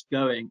where it's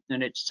going,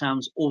 and it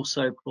sounds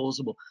also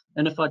plausible.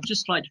 And if I'd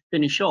just like to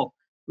finish off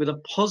with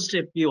a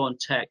positive view on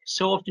tech.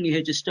 So often you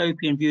hear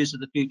dystopian views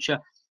of the future.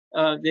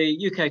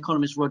 The UK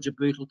economist Roger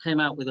Bootle came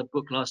out with a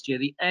book last year,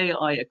 The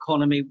AI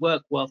Economy,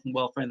 Work, Wealth and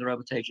Welfare in the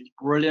Robot Age. It's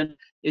brilliant.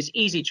 It's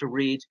easy to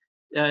read.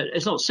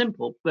 It's not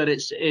simple, but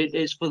it's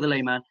for the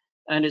layman.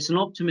 And it's an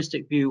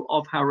optimistic view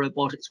of how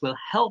robotics will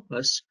help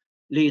us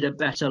lead a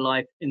better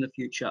life in the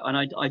future. And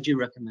I do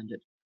recommend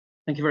it.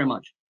 Thank you very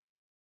much.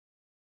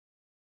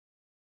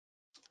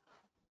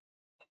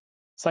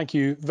 Thank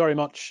you very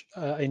much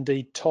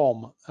indeed,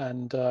 Tom,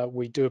 and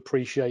we do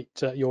appreciate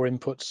your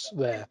inputs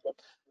there.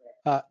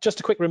 Just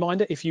a quick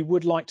reminder, if you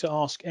would like to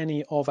ask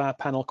any of our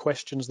panel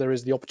questions, there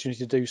is the opportunity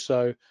to do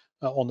so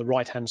on the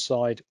right-hand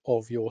side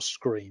of your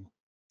screen.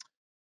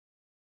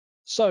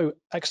 So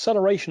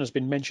acceleration has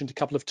been mentioned a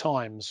couple of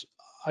times.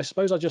 I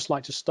suppose I'd just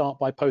like to start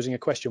by posing a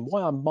question.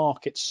 Why are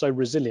markets so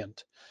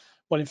resilient?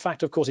 Well, in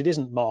fact, of course, it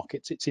isn't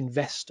markets, it's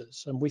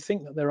investors. And we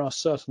think that there are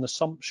certain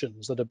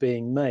assumptions that are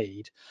being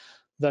made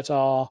that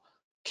are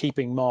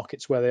keeping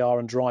markets where they are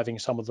and driving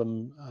some of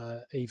them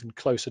even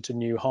closer to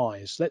new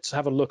highs. Let's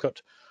have a look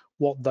at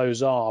what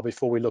those are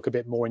before we look a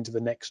bit more into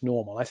the next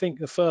normal. I think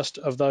the first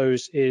of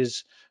those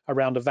is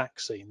around a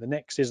vaccine. The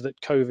next is that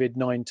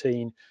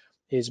COVID-19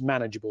 is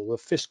manageable. The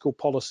fiscal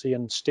policy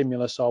and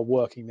stimulus are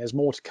working. There's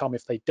more to come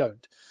if they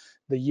don't.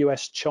 The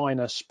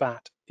US-China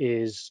spat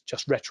is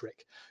just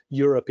rhetoric.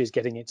 Europe is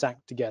getting its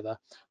act together.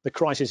 The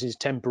crisis is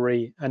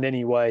temporary, and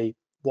anyway,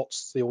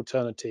 what's the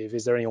alternative?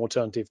 Is there any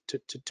alternative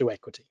to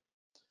equity?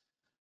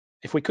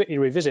 If we quickly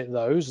revisit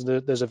those,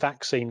 there's a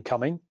vaccine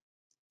coming,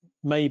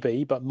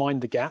 maybe, but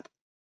mind the gap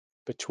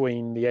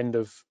between the end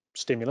of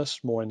stimulus,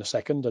 more in a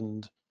second,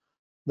 and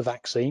the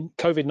vaccine.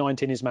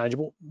 COVID-19 is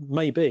manageable,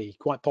 maybe,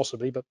 quite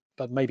possibly,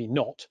 but maybe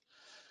not.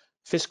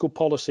 Fiscal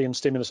policy and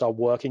stimulus are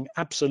working,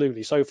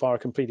 absolutely. So far, I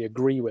completely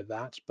agree with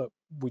that, but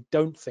we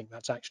don't think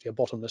that's actually a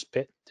bottomless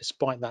pit,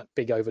 despite that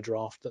big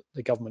overdraft that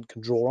the government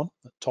can draw on,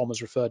 that Tom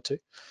has referred to.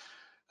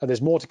 And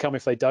there's more to come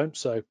if they don't,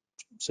 so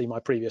see my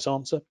previous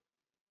answer.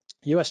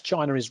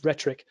 US-China is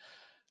rhetoric,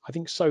 I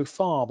think, so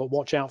far, but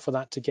watch out for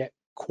that to get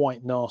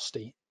quite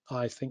nasty.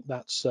 I think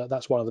that's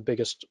one of the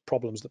biggest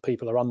problems that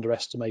people are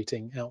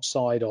underestimating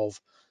outside of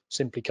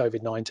simply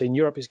COVID-19.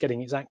 Europe is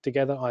getting its act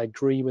together. I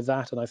agree with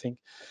that, and I think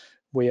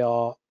we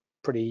are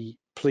pretty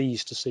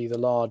pleased to see the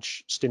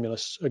large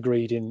stimulus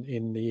agreed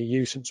in the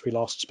EU since we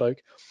last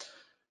spoke.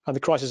 And the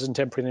crisis isn't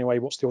temporary anyway.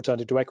 What's the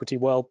alternative to equity?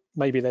 Well,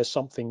 maybe there's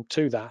something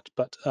to that,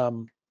 but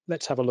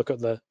let's have a look at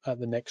the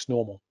next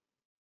normal.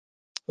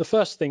 The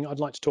first thing I'd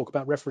like to talk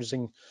about,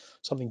 referencing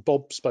something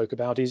Bob spoke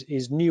about,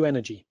 is new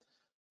energy,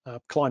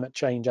 climate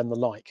change and the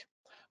like.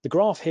 The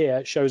graph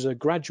here shows a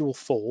gradual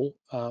fall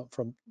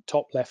from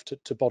top left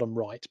to bottom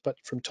right, but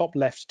from top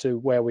left to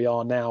where we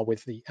are now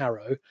with the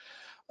arrow,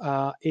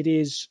 it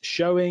is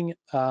showing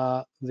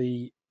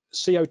the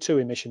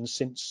CO2 emissions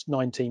since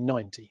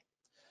 1990.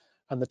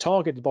 And the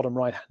target at the bottom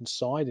right-hand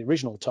side, the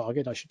original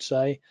target, I should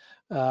say,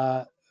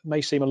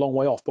 may seem a long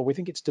way off, but we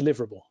think it's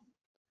deliverable.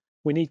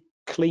 We need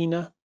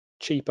cleaner,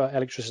 cheaper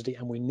electricity,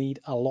 and we need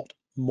a lot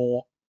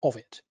more of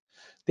it.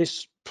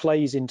 This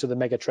plays into the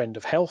mega trend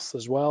of health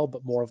as well,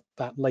 but more of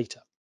that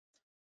later.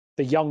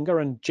 The younger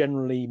and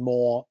generally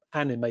more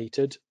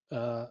animated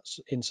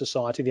in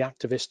society, the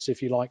activists,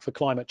 if you like, for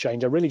climate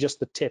change, are really just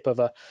the tip of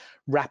a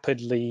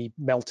rapidly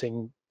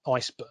melting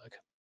iceberg.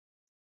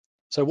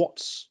 So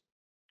what's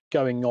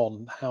going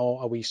on? How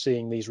are we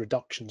seeing these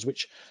reductions,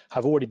 which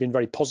have already been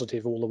very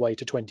positive all the way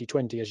to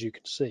 2020, as you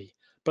can see?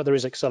 But there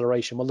is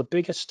acceleration. Well, the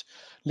biggest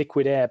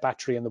liquid air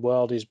battery in the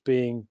world is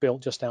being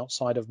built just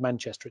outside of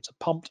Manchester. It's a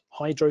pumped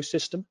hydro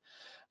system,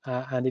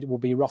 and it will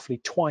be roughly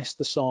twice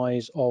the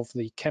size of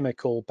the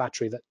chemical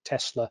battery that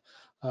Tesla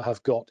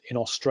have got in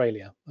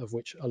Australia, of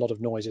which a lot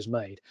of noise is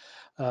made.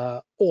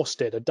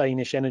 Ørsted, a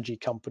Danish energy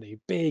company,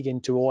 big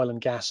into oil and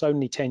gas,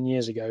 only 10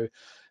 years ago,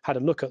 had a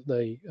look at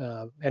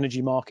the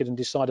energy market and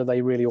decided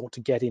they really ought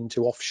to get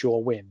into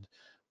offshore wind.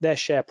 Their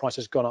share price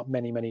has gone up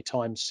many, many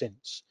times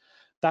since.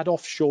 That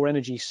offshore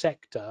energy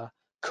sector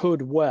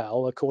could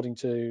well, according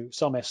to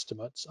some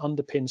estimates,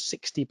 underpin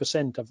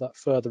 60% of that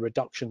further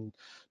reduction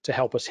to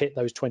help us hit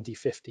those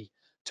 2050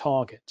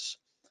 targets.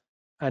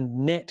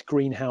 And net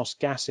greenhouse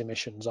gas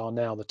emissions are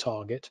now the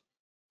target,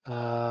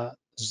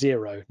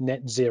 zero,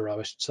 net zero,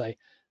 I should say.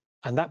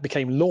 And that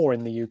became law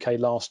in the UK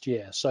last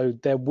year. So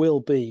there will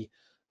be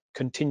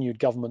continued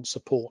government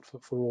support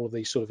for all of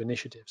these sort of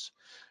initiatives.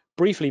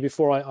 Briefly,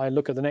 before I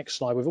look at the next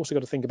slide, we've also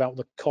got to think about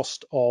the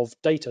cost of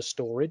data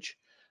storage.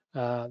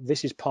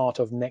 This is part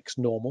of next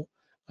normal.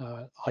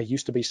 I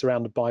used to be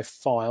surrounded by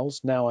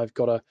files. Now I've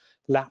got a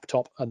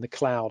laptop and the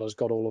cloud has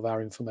got all of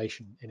our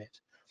information in it.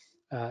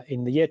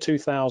 In the year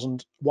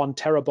 2000, 1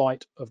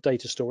 terabyte of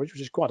data storage,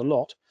 which is quite a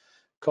lot,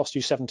 cost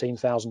you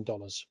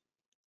 $17,000.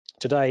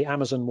 Today,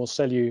 Amazon will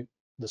sell you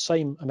the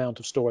same amount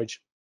of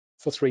storage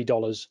for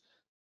 $3,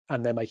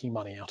 and they're making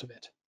money out of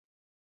it.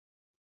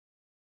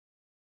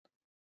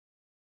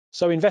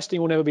 So investing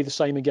will never be the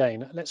same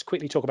again. Let's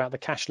quickly talk about the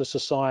cashless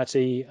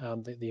society,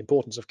 the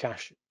importance of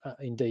cash,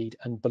 indeed,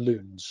 and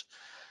balloons.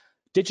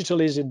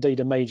 Digital is indeed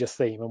a major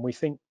theme, and we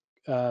think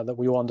that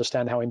we all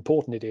understand how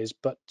important it is,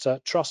 but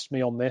trust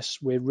me on this,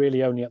 we're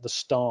really only at the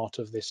start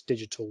of this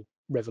digital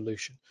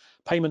revolution.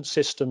 Payment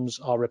systems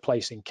are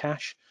replacing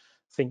cash.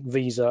 Think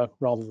Visa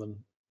rather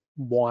than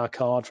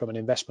Wirecard from an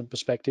investment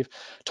perspective.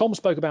 Tom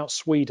spoke about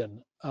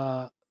Sweden.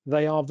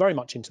 They are very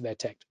much into their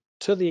tech,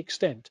 to the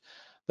extent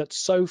that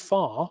so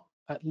far,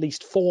 at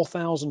least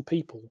 4,000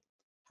 people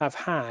have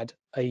had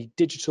a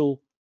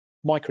digital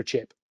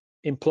microchip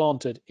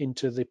implanted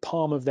into the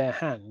palm of their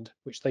hand,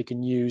 which they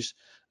can use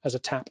as a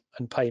tap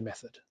and pay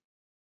method.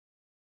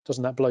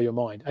 Doesn't that blow your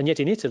mind? And yet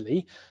in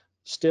Italy,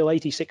 still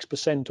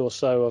 86% or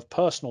so of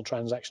personal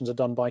transactions are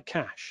done by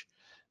cash.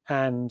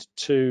 And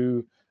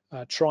to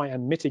try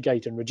and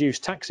mitigate and reduce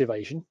tax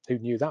evasion, who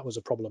knew that was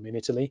a problem in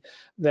Italy,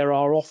 there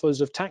are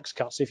offers of tax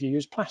cuts if you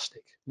use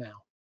plastic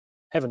now.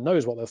 Heaven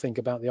knows what they'll think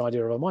about the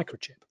idea of a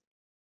microchip.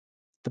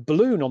 The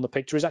balloon on the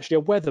picture is actually a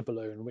weather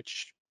balloon,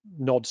 which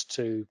nods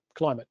to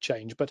climate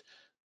change, but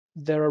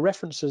there are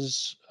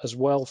references as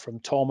well from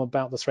Tom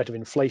about the threat of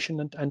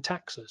inflation and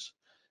taxes.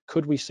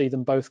 Could we see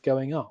them both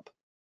going up?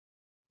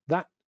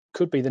 That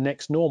could be the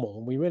next normal,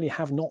 and we really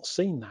have not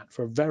seen that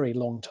for a very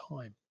long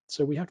time.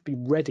 So we have to be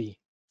ready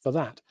for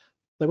that.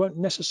 They won't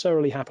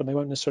necessarily happen. They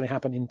won't necessarily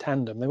happen in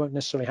tandem. They won't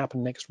necessarily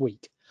happen next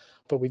week,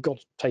 but we've got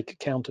to take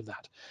account of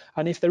that.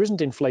 And if there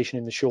isn't inflation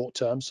in the short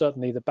term,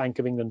 certainly the Bank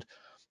of England,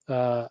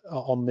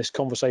 on this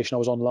conversation I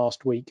was on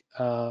last week,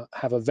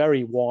 have a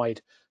very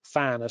wide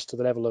fan as to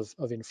the level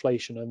of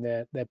inflation, and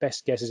their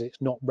best guess is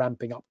it's not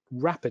ramping up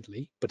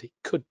rapidly, but it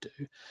could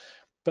do.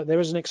 But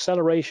there is an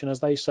acceleration, as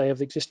they say, of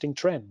the existing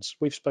trends.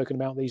 We've spoken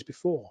about these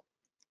before.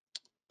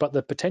 But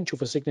the potential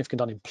for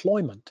significant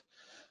unemployment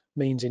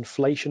means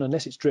inflation,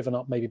 unless it's driven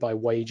up maybe by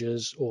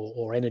wages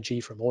or energy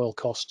from oil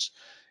costs,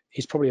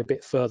 is probably a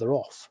bit further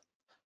off.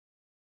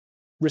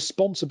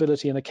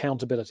 Responsibility and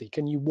accountability.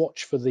 Can you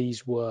watch for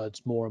these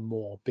words more and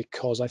more?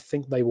 Because I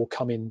think they will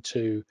come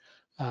into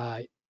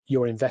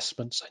your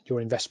investments and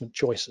your investment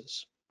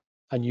choices.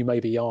 And you may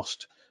be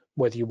asked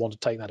whether you want to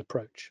take that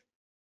approach.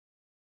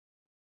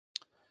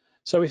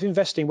 So if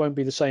investing won't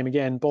be the same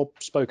again, Bob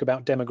spoke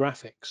about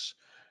demographics.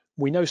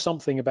 We know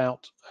something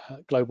about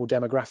global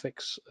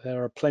demographics.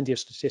 There are plenty of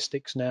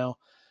statistics now.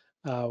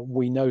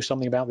 We know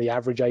something about the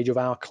average age of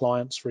our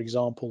clients, for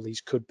example. These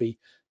could be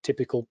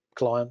typical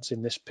clients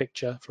in this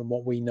picture from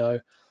what we know.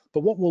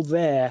 But what will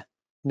their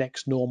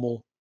next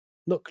normal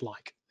look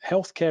like?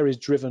 Healthcare is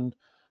driven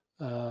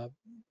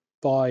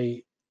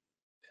by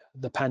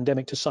the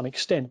pandemic to some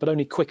extent, but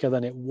only quicker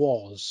than it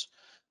was.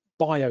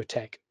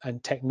 Biotech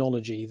and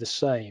technology the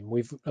same.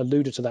 We've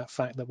alluded to that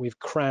fact that we've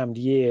crammed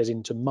years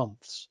into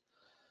months.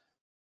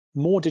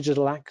 More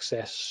digital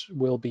access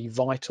will be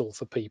vital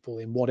for people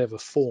in whatever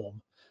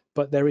form,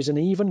 but there is an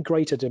even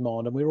greater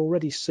demand, and we're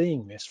already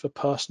seeing this, for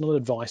personal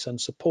advice and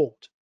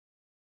support.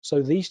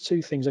 So these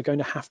two things are going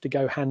to have to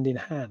go hand in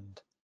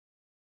hand.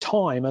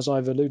 Time, as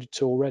I've alluded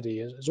to already,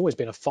 has always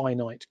been a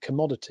finite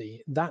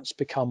commodity. That's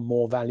become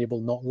more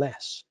valuable, not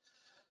less.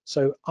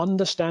 So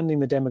understanding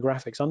the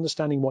demographics,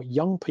 understanding what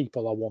young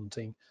people are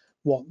wanting,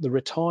 what the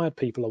retired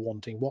people are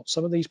wanting, what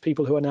some of these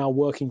people who are now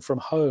working from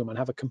home and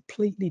have a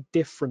completely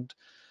different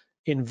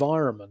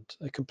environment,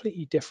 a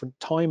completely different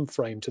time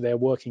frame to their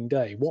working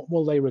day, what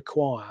will they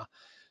require?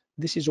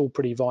 This is all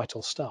pretty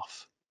vital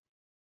stuff.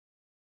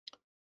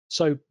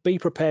 So be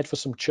prepared for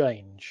some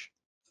change.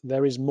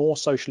 There is more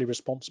socially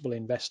responsible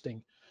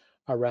investing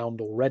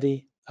around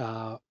already.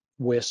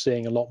 We're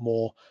seeing a lot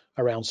more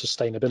around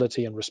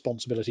sustainability and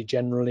responsibility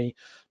generally,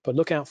 but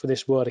look out for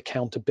this word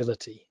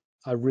accountability.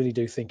 I really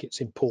do think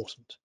it's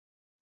important.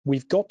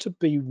 We've got to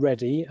be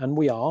ready, and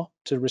we are,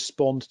 to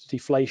respond to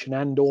deflation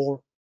and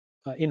or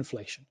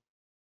inflation.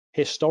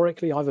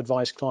 Historically, I've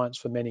advised clients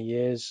for many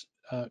years.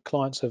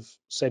 Clients have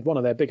said one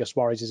of their biggest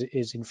worries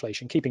is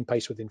inflation, keeping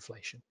pace with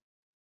inflation,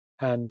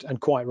 and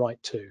quite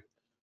right too.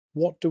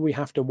 What do we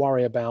have to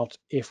worry about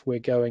if we're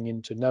going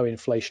into no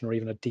inflation or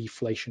even a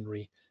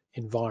deflationary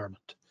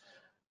environment?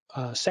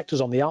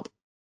 Sectors on the up,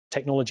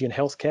 technology and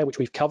healthcare, which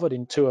we've covered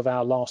in 2 of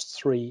our last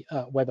 3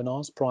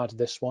 webinars prior to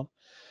this one.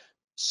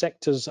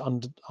 Sectors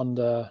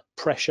under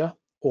pressure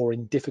or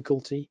in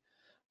difficulty,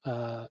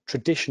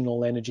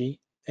 traditional energy,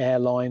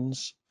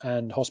 airlines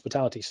and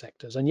hospitality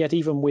sectors. And yet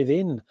even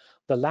within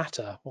the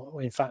latter,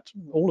 in fact,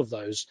 all of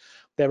those,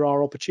 there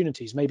are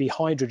opportunities. Maybe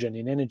hydrogen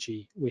in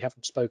energy we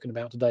haven't spoken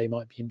about today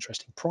might be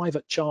interesting.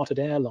 Private chartered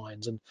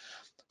airlines and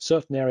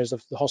certain areas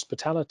of the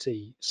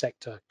hospitality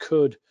sector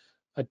could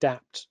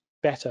adapt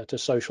better to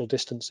social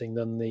distancing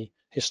than the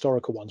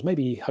historical ones.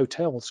 Maybe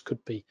hotels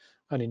could be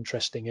an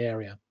interesting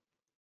area.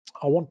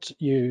 I want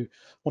to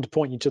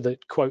point you to the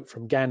quote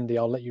from Gandhi.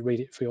 I'll let you read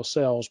it for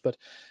yourselves, but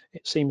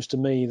it seems to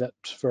me that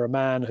for a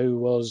man who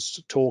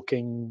was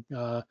talking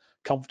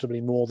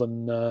comfortably more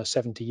than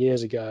 70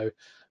 years ago,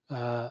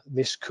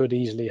 this could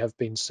easily have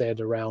been said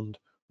around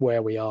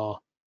where we are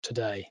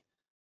today.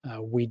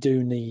 We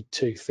do need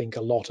to think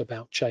a lot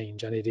about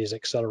change, and it is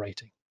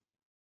accelerating.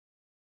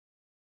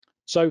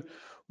 So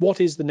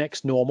what is the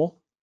next normal?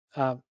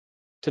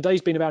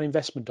 Today's been about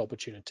investment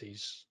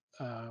opportunities.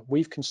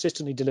 We've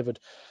consistently delivered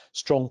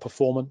strong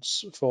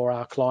performance for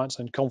our clients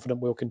and confident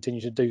we'll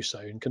continue to do so.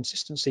 And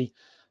consistency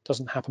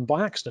doesn't happen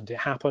by accident. It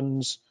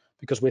happens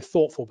because we're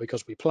thoughtful,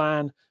 because we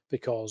plan,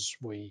 because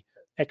we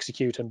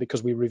execute, and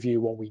because we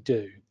review what we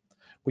do.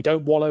 We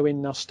don't wallow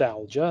in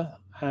nostalgia,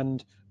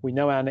 and we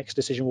know our next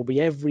decision will be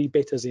every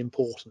bit as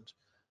important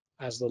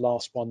as the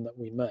last one that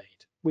we made.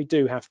 We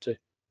do have to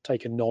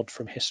take a nod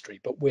from history,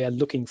 but we're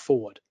looking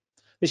forward.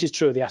 This is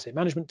true of the asset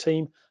management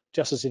team,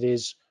 just as it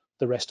is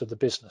the rest of the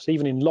business.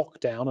 Even in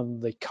lockdown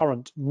and the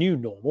current new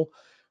normal,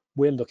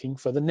 we're looking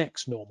for the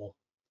next normal.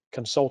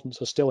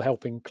 Consultants are still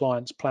helping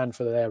clients plan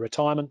for their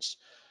retirements,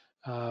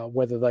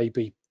 whether they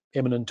be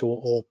imminent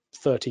or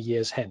 30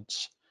 years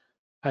hence.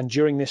 And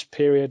during this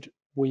period,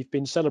 we've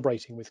been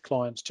celebrating with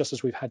clients just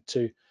as we've had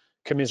to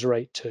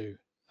commiserate too.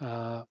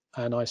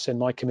 And I send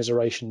my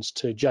commiserations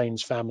to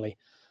Jane's family.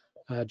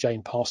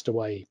 Jane passed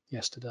away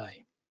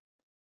yesterday.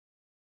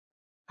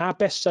 Our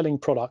best-selling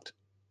product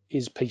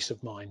is peace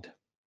of mind.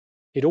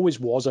 It always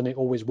was, and it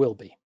always will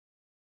be.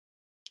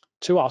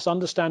 To us,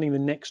 understanding the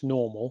next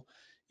normal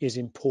is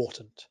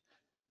important.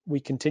 we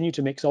continue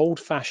to mix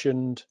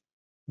old-fashioned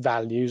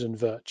values and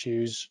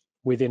virtues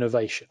with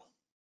innovation.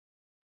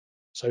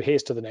 So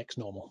here's to the next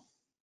normal.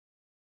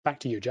 Back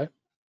to you, Joe.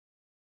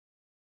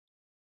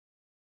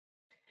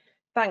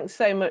 Thanks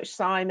so much,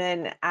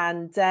 Simon,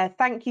 and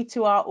thank you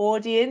to our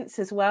audience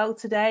as well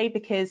today,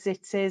 because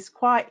it is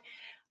quite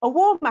a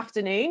warm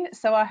afternoon,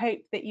 so I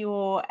hope that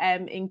you're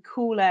in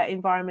cooler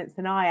environments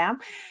than I am.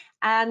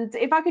 And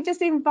if I could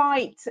just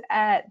invite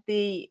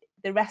the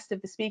rest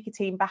of the speaker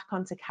team back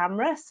onto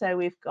camera. So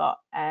we've got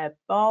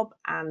Bob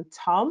and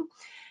Tom,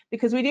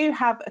 because we do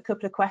have a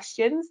couple of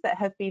questions that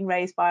have been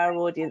raised by our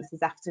audience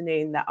this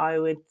afternoon that I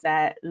would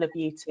love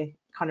you to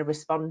kind of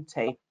respond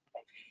to.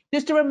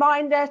 Just a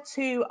reminder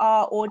to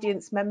our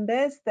audience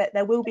members that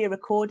there will be a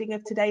recording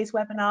of today's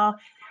webinar,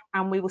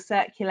 and we will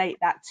circulate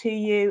that to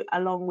you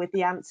along with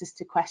the answers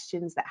to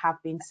questions that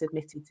have been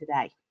submitted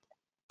today.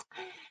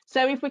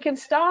 So if we can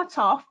start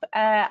off,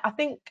 I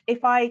think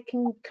if I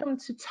can come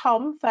to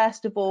Tom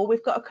first of all,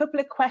 we've got a couple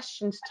of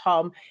questions,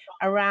 Tom,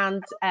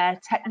 around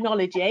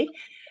technology.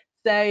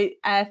 So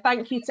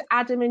thank you to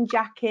Adam and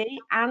Jackie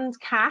and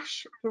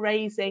Cash for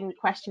raising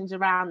questions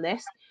around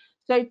this.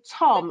 So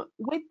Tom,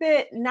 with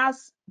the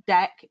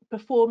NASDAQ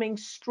performing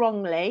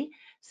strongly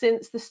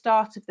since the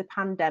start of the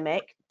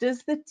pandemic,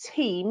 does the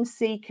team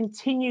see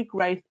continued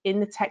growth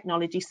in the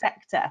technology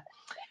sector?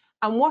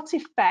 And what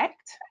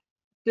effect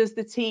does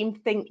the team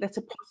think that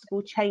a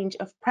possible change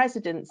of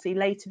presidency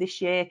later this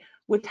year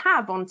would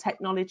have on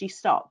technology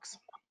stocks?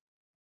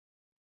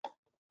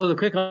 Well, the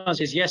quick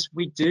answer is yes,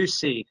 we do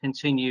see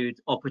continued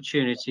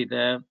opportunity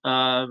there,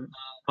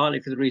 partly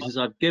for the reasons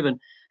I've given.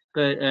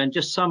 But and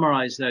just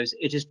summarize those,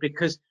 it is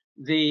because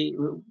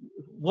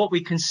what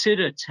we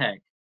consider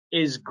tech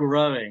is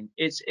growing.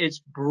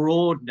 It's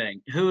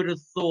broadening. Who would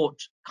have thought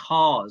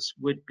cars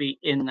would be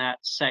in that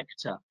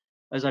sector,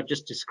 as I've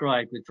just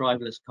described with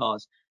driverless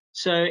cars?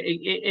 So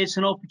it's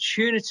an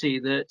opportunity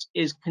that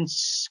is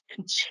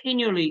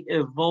continually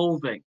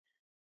evolving.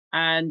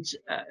 And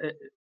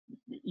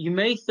you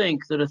may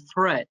think that a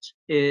threat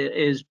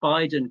is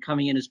Biden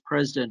coming in as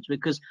president,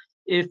 because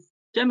if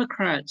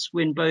Democrats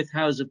win both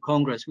houses of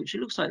Congress, which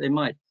it looks like they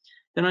might,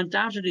 then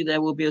undoubtedly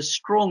there will be a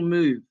strong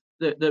move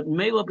that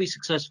may well be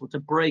successful to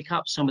break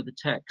up some of the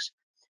techs.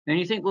 And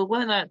you think, well,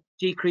 won't that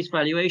decrease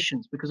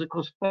valuations? Because, of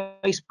course,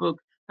 Facebook,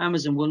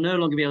 Amazon will no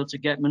longer be able to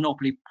get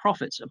monopoly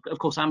profits. Of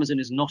course, Amazon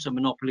is not a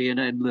monopoly as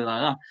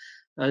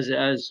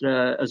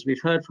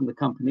we've heard from the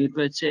company,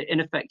 but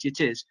in effect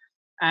it is.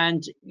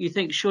 And you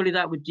think surely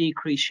that would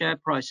decrease share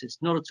prices?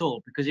 Not at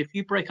all, because if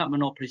you break up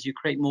monopolies, you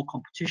create more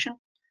competition.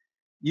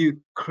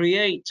 You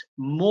create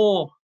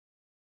more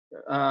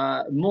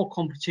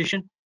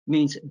competition,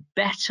 means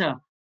better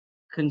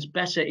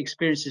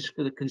experiences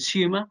for the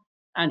consumer,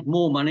 and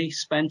more money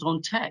spent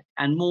on tech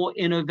and more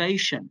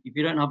innovation if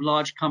you don't have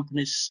large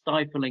companies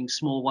stifling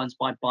small ones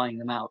by buying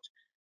them out.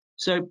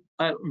 So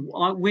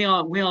we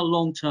are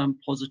long-term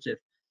positive.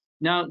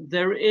 Now,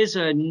 there is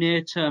a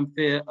near-term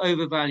fear,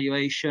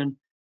 overvaluation,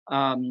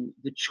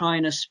 the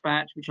China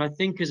spat, which I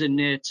think is a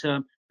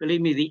near-term.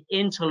 Believe me, the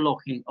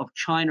interlocking of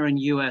China and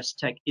US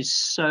tech is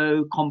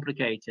so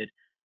complicated.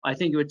 I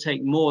think it would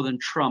take more than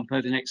Trump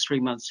over the next 3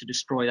 months to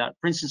destroy that.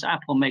 For instance,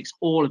 Apple makes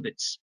all of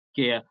its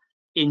gear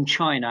in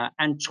China,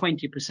 and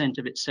 20%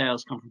 of its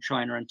sales come from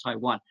China and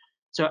Taiwan.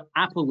 So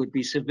Apple would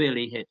be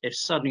severely hit if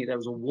suddenly there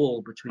was a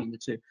wall between the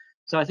two.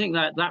 So I think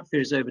that fear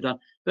is overdone.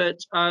 But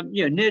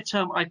near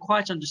term, I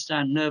quite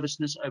understand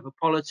nervousness over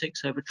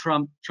politics, over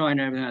Trump,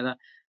 China, everything like that.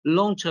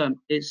 Long term,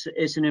 it's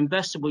an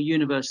investable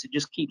universe that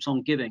just keeps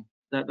on giving.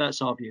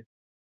 That's our view.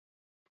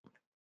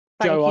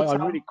 Joe, I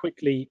really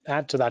quickly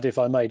add to that, if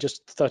I may,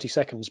 just 30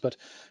 seconds. But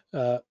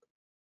the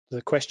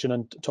question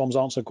and Tom's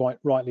answer quite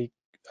rightly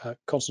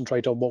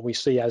concentrate on what we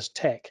see as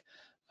tech.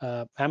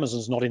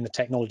 Amazon's not in the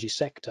technology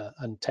sector,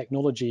 and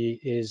technology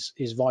is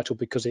vital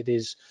because it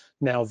is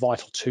now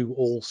vital to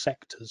all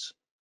sectors.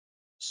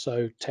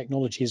 So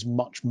technology is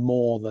much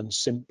more than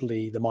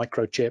simply the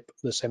microchip,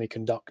 the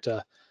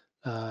semiconductor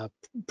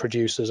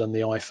producers and the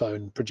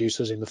iPhone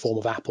producers in the form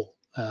of Apple.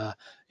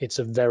 It's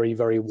a very,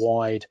 very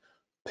wide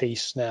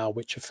piece now,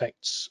 which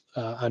affects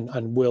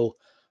and will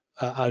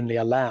only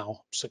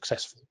allow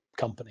successful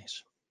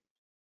companies.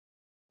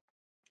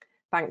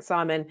 Thanks,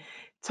 Simon.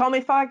 Tom,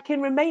 if I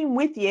can remain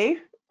with you,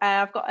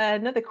 I've got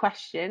another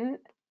question.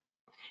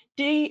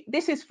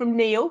 This is from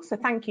Neil, so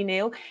thank you,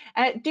 Neil.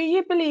 Do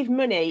you believe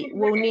money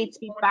will need to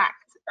be backed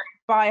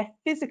by a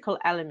physical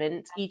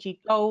element, e.g.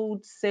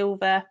 gold,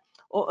 silver,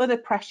 or other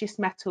precious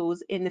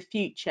metals in the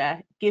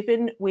future,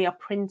 given we are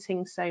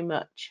printing so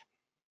much?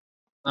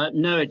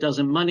 No, it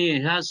doesn't.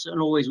 Money has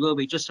and always will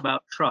be just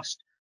about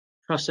trust.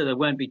 Trust that there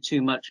won't be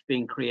too much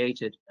being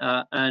created.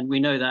 And we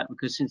know that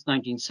because since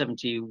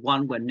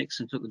 1971, when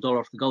Nixon took the dollar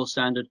off the gold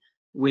standard,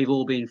 we've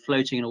all been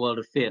floating in a world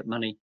of fiat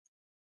money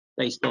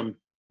based on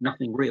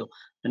nothing real,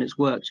 and it's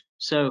worked.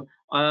 So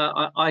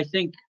I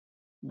think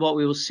what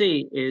we will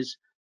see is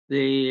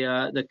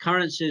the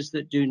currencies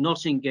that do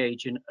not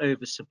engage in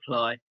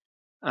oversupply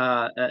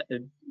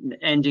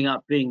ending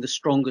up being the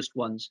strongest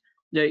ones.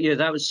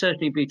 that would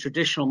certainly be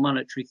traditional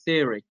monetary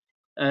theory,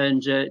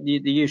 and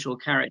the usual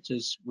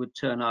characters would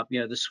turn up.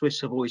 The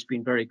Swiss have always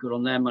been very good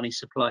on their money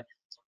supply.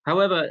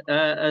 However,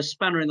 a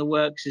spanner in the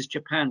works is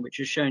Japan, which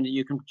has shown that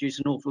you can produce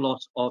an awful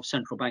lot of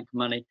central bank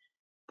money,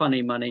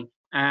 funny money,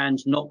 and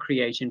not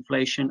create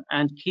inflation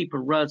and keep a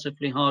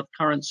relatively hard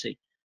currency.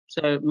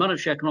 So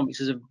monetary economics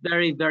is a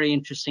very, very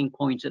interesting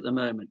point at the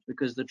moment,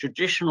 because the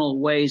traditional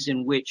ways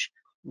in which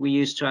we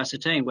used to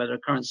ascertain whether a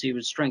currency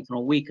would strengthen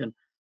or weaken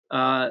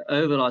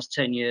over the last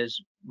 10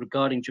 years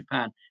regarding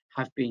Japan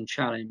have been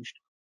challenged.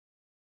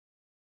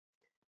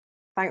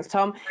 Thanks,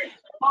 Tom.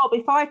 Bob,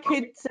 if I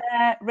could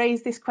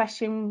raise this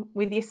question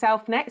with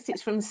yourself next.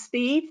 It's from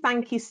Steve.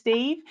 Thank you,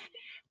 Steve.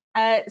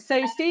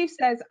 So Steve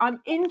says, I'm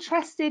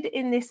interested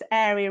in this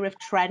area of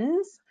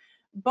trends.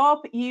 Bob,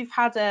 you've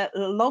had a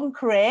long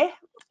career.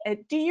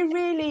 Do you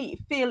really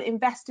feel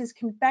investors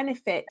can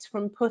benefit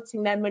from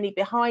putting their money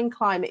behind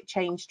climate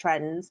change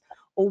trends,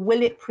 or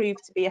will it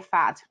prove to be a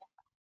fad?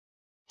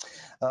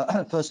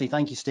 Firstly,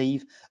 thank you,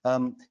 Steve.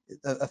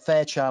 A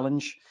fair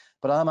challenge,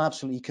 but I'm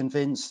absolutely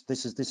convinced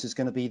this is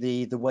going to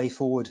be the way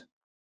forward.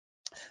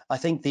 I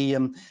think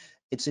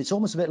it's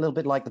almost a little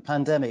bit like the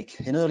pandemic.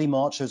 In early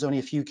March, there was only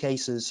a few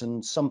cases,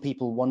 and some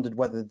people wondered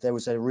whether there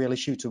was a real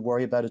issue to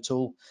worry about at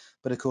all.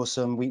 But of course,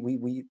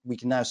 we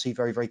can now see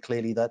very, very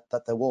clearly that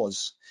there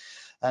was.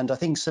 And I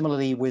think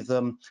similarly with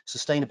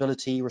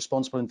sustainability,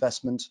 responsible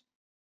investment,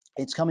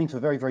 it's coming for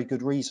very, very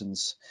good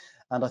reasons.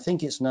 And I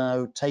think it's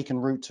now taken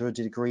root to a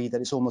degree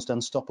that it's almost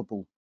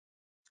unstoppable.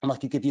 And I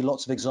could give you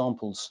lots of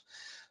examples.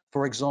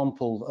 For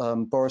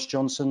example, Boris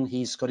Johnson,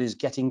 he's got his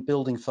Getting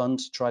Building Fund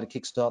to try to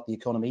kickstart the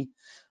economy.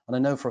 And I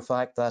know for a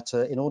fact that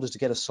in order to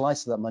get a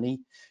slice of that money,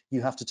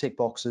 you have to tick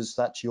boxes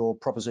that your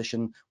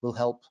proposition will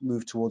help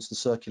move towards the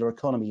circular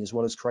economy as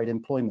well as create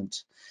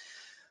employment.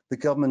 The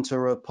government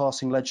are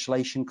passing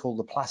legislation called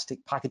the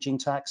plastic packaging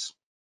tax,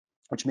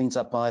 which means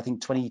that by, I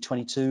think,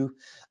 2022,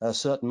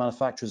 certain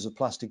manufacturers of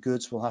plastic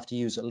goods will have to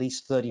use at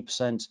least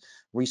 30%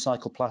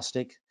 recycled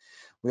plastic.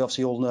 We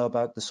obviously all know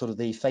about the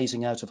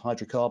phasing out of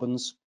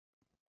hydrocarbons.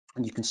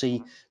 And you can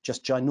see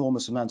just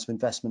ginormous amounts of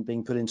investment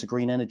being put into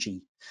green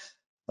energy.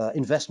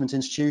 Investment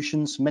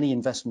institutions, many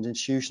investment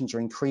institutions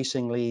are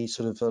increasingly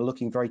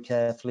looking very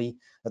carefully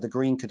at the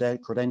green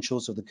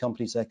credentials of the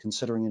companies they're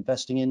considering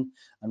investing in,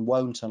 and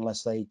won't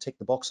unless they tick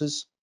the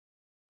boxes.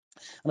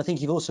 And I think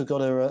you've also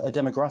got a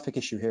demographic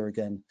issue here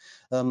again.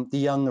 The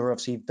young are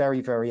obviously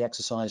very, very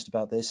exercised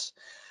about this.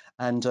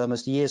 And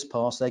as the years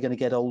pass, they're going to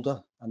get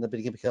older and they're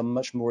going to become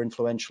much more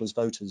influential as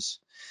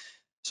voters.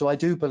 So I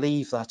do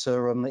believe that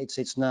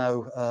it's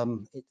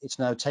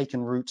now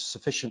taken root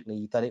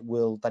sufficiently that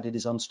it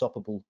is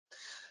unstoppable.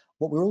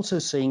 What we're also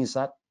seeing is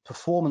that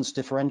performance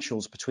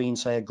differentials between,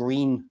 say, a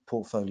green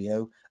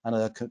portfolio and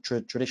a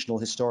traditional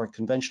historic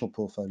conventional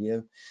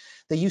portfolio,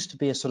 there used to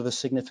be a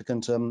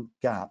significant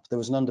gap. There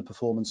was an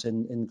underperformance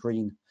in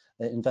green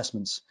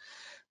investments.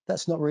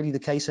 That's not really the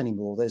case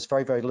anymore. There's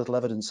very, very little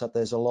evidence that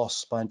there's a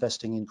loss by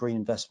investing in green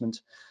investment.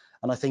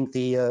 And I think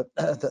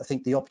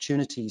the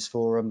opportunities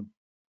for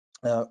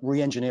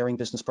re-engineering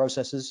business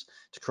processes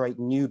to create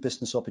new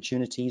business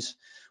opportunities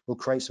will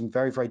create some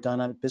very, very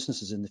dynamic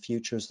businesses in the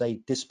future as they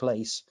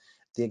displace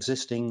the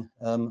existing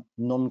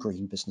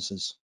non-green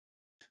businesses.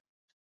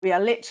 We are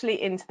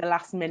literally into the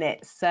last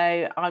minute,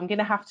 so I'm going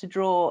to have to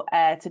draw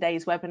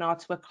today's webinar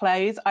to a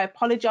close. I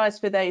apologise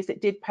for those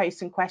that did post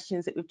some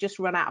questions that we've just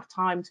run out of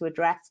time to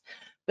address,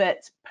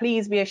 but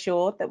please be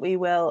assured that we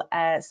will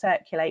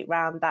circulate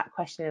round that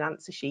question and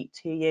answer sheet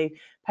to you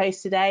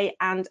post today.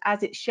 And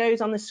as it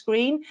shows on the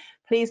screen,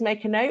 please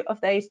make a note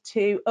of those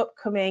 2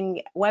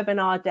 upcoming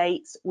webinar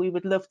dates. We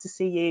would love to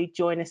see you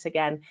join us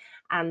again.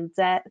 And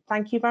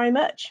thank you very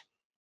much.